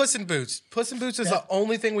 And then Puss in Boots. Puss in Boots is the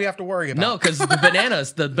only thing we have to worry about. No, because the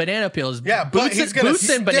banana peels. Yeah, but boots, he's gonna- boots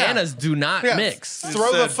and yeah. bananas do not Yeah. mix.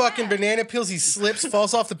 Throw the said- fucking banana peels. He slips,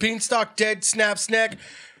 falls off the beanstalk, dead, snaps neck.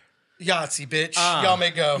 Yahtzee, bitch. Y'all may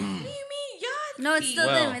go. What do you mean, Yahtzee? No, it's still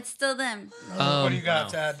Well. them. It's still them. What do you got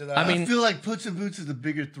to add to that? I I mean, feel like Puss in Boots is the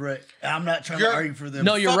bigger threat. I'm not trying to You're- argue for them.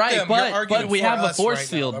 no, you're Fuck right, them. You're but arguing we for have a us force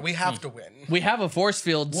right now, field. but we have to win. We have a force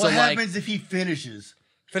field. What so like happens if he finishes?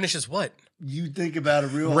 Finishes what? You think about it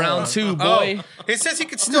real round hard. 2, boy. It says he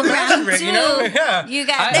could still Round masturbate, you know? two. Yeah. You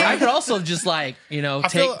got I that. could also just like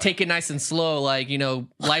feel- take it nice and slow, like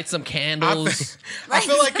light some candles, I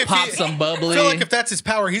feel like if pop he, some I bubbly. feel like if that's his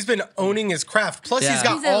power, he's been owning his craft. Plus, Yeah. he's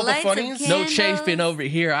got He's a all the light some funnies. candles. No chafing over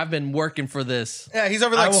here. I've been working for this. Yeah, he's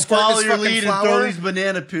over I like will squirting follow his your fucking lead and throw flour. these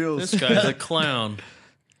banana peels. This guy's a clown.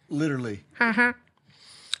 Literally.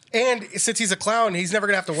 And since he's a clown, he's never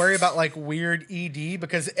gonna have to worry about like weird ED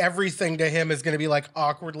because everything to him is gonna be like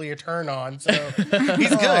awkwardly a turn on. So he's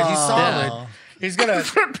good. He's solid. He's gonna.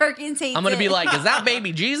 Perkins hates I'm gonna be it. like, is that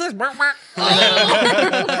baby Jesus? Like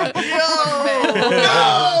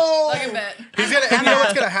a bet. He's gonna. And you know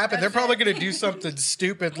what's gonna happen? They're probably gonna do something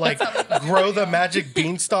stupid like grow the magic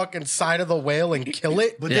beanstalk inside of the whale and kill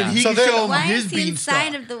it. But Yeah. then he So can then- show him Why his is he inside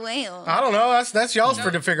beanstalk. of the whale? I don't know. That's y'all's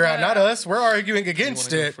for to figure out, not us. We're arguing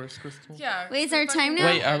against it. Yeah. Wait, is our time now?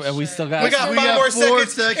 Wait, are we still got? We got We 5 got more 4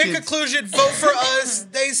 seconds. In conclusion, vote for us.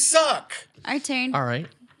 They suck. Our turn. All right,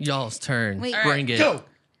 y'all's turn. Wait. Bring it. Go.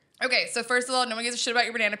 Okay, so first of all, no one gives a shit about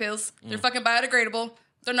your banana peels. They're fucking biodegradable.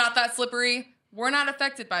 They're not that slippery. We're not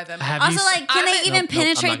affected by them. Have Also, you like, can they Nope, even nope, I'm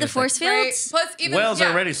penetrate not the gonna force say- Right? fields? Plus, even Whales yeah.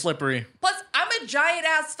 are already slippery. Plus, I'm a giant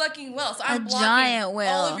ass fucking whale, so I'm A blocking giant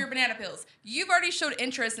whale. all of your banana peels. You've already showed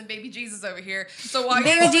interest in baby Jesus over here, so while Baby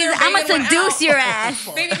you're over Jesus, there I'm gonna banging one seduce out, your ass.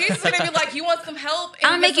 Baby Jesus is gonna be like, "You want some help?" And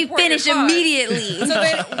I'm gonna make you support your finish cause." immediately. So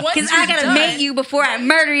then, once Because I you're gotta done, mate you before I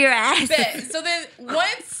murder your ass. Bet. So then,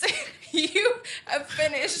 once you have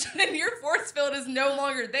finished and your force field is no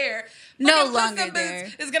longer there, No fucking Puss longer in Boots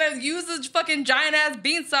there. is gonna use this fucking giant ass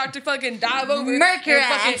beanstalk to fucking dive over, Murk your and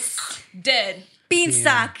fucking ass. dead.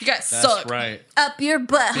 Beanstalk You guys That's suck. right. up your We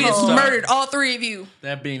butthole. just murdered all 3 of you.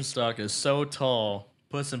 That beanstalk is so tall.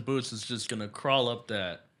 Puss in Boots is just gonna crawl up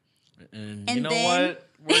that. And you And know then- what?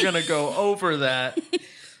 We're gonna go over that.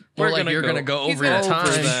 We're like you're gonna go He's over your gonna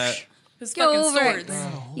over time. that. His Go fucking over it. swords.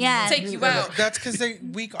 Yeah. Take you out. That's because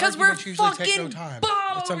weak Because we're arguments usually fucking take no time.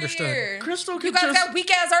 bomb It's over understood. here. Crystal You could guys just- got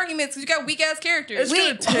weak ass arguments because you got weak ass characters.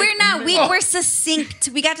 We're not weak. We're succinct.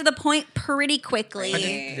 We got to the point pretty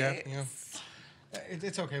quickly. Yeah.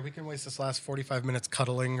 It's okay. We can waste this last 45 minutes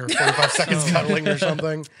cuddling or 45 seconds cuddling or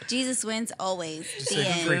something. Jesus wins always. The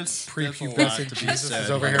end. Prepubescent Jesus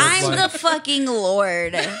is over here. I'm like, the fucking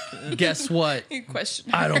Lord. Guess what?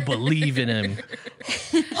 Question. I don't believe in him.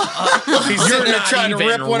 he's sitting there not trying to even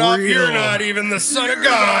rip one off. real. You're not even the son of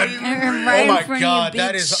God. I'm right Oh my in front God, of you,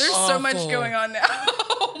 that bitch. is There's so much awful. going on now.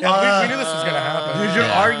 Yeah, we knew this was going to happen. Is your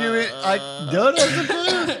argument like done as a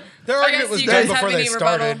plan? Their I argument guess was you done guys have before they any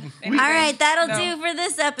rebuttal? started. Anything? All right, that'll No. do for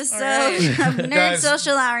this episode right. of Nerd Guys,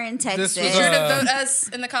 Social Hour in Texas. was, Sure to vote us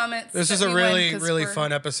in the comments. This that is a we win, really, 'cause really we're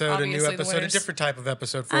fun episode, a new obviously the episode, a winners. different type of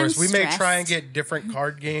episode for I'm us. We may try and stressed. get different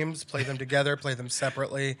card games, play them together, play them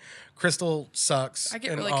separately. Crystal sucks. I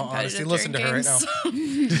get in really all competitive honesty. Listen to her right now.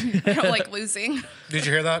 games. I don't like losing, Did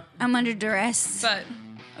you hear that? I'm under duress. but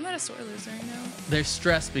I'm not a sore loser, you know. They're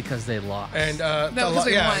stressed because they lost. And because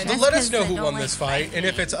we won. but let us That's know 'cause who they won don't this like fight, and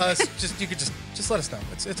if it's us, you could just let us know.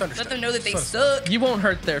 It's understood. Let them know that they Just let us suck. You won't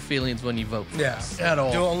hurt their feelings when you vote for Yeah, us. At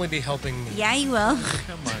all. You'll only be helping me. Yeah, you will.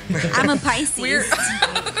 Come on. I'm a Pisces. We're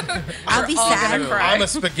I'll be all gonna sad. cry. I'm a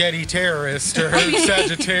spaghetti terrorist or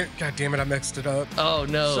Sagittarius. God damn it, I mixed it up. Oh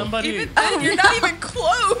no. Somebody. Even then, you're not even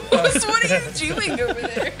close. What are you doing over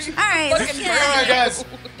there? All right, let's Fucking get All out right, of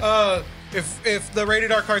here. guys. If the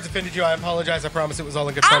rated R cards offended you, I apologize. I promise it was all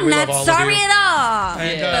in good fun. I'm We not love all sorry of you. at all.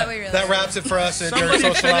 And, Yeah. That we really that are. wraps it for us at Nerd Somebody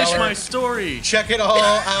Social finish Hour. my story. Check it all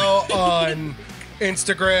out on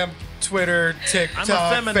Instagram, Twitter, TikTok,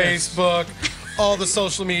 feminist. Facebook, all the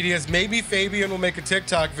social medias. Maybe Fabian will make a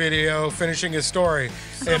TikTok video finishing his story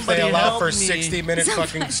if they Somebody allow help for me. 60-minute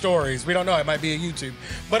fucking stories. We don't know. It might be a YouTube.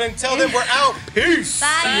 But until then, we're out. Peace.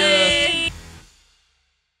 Bye.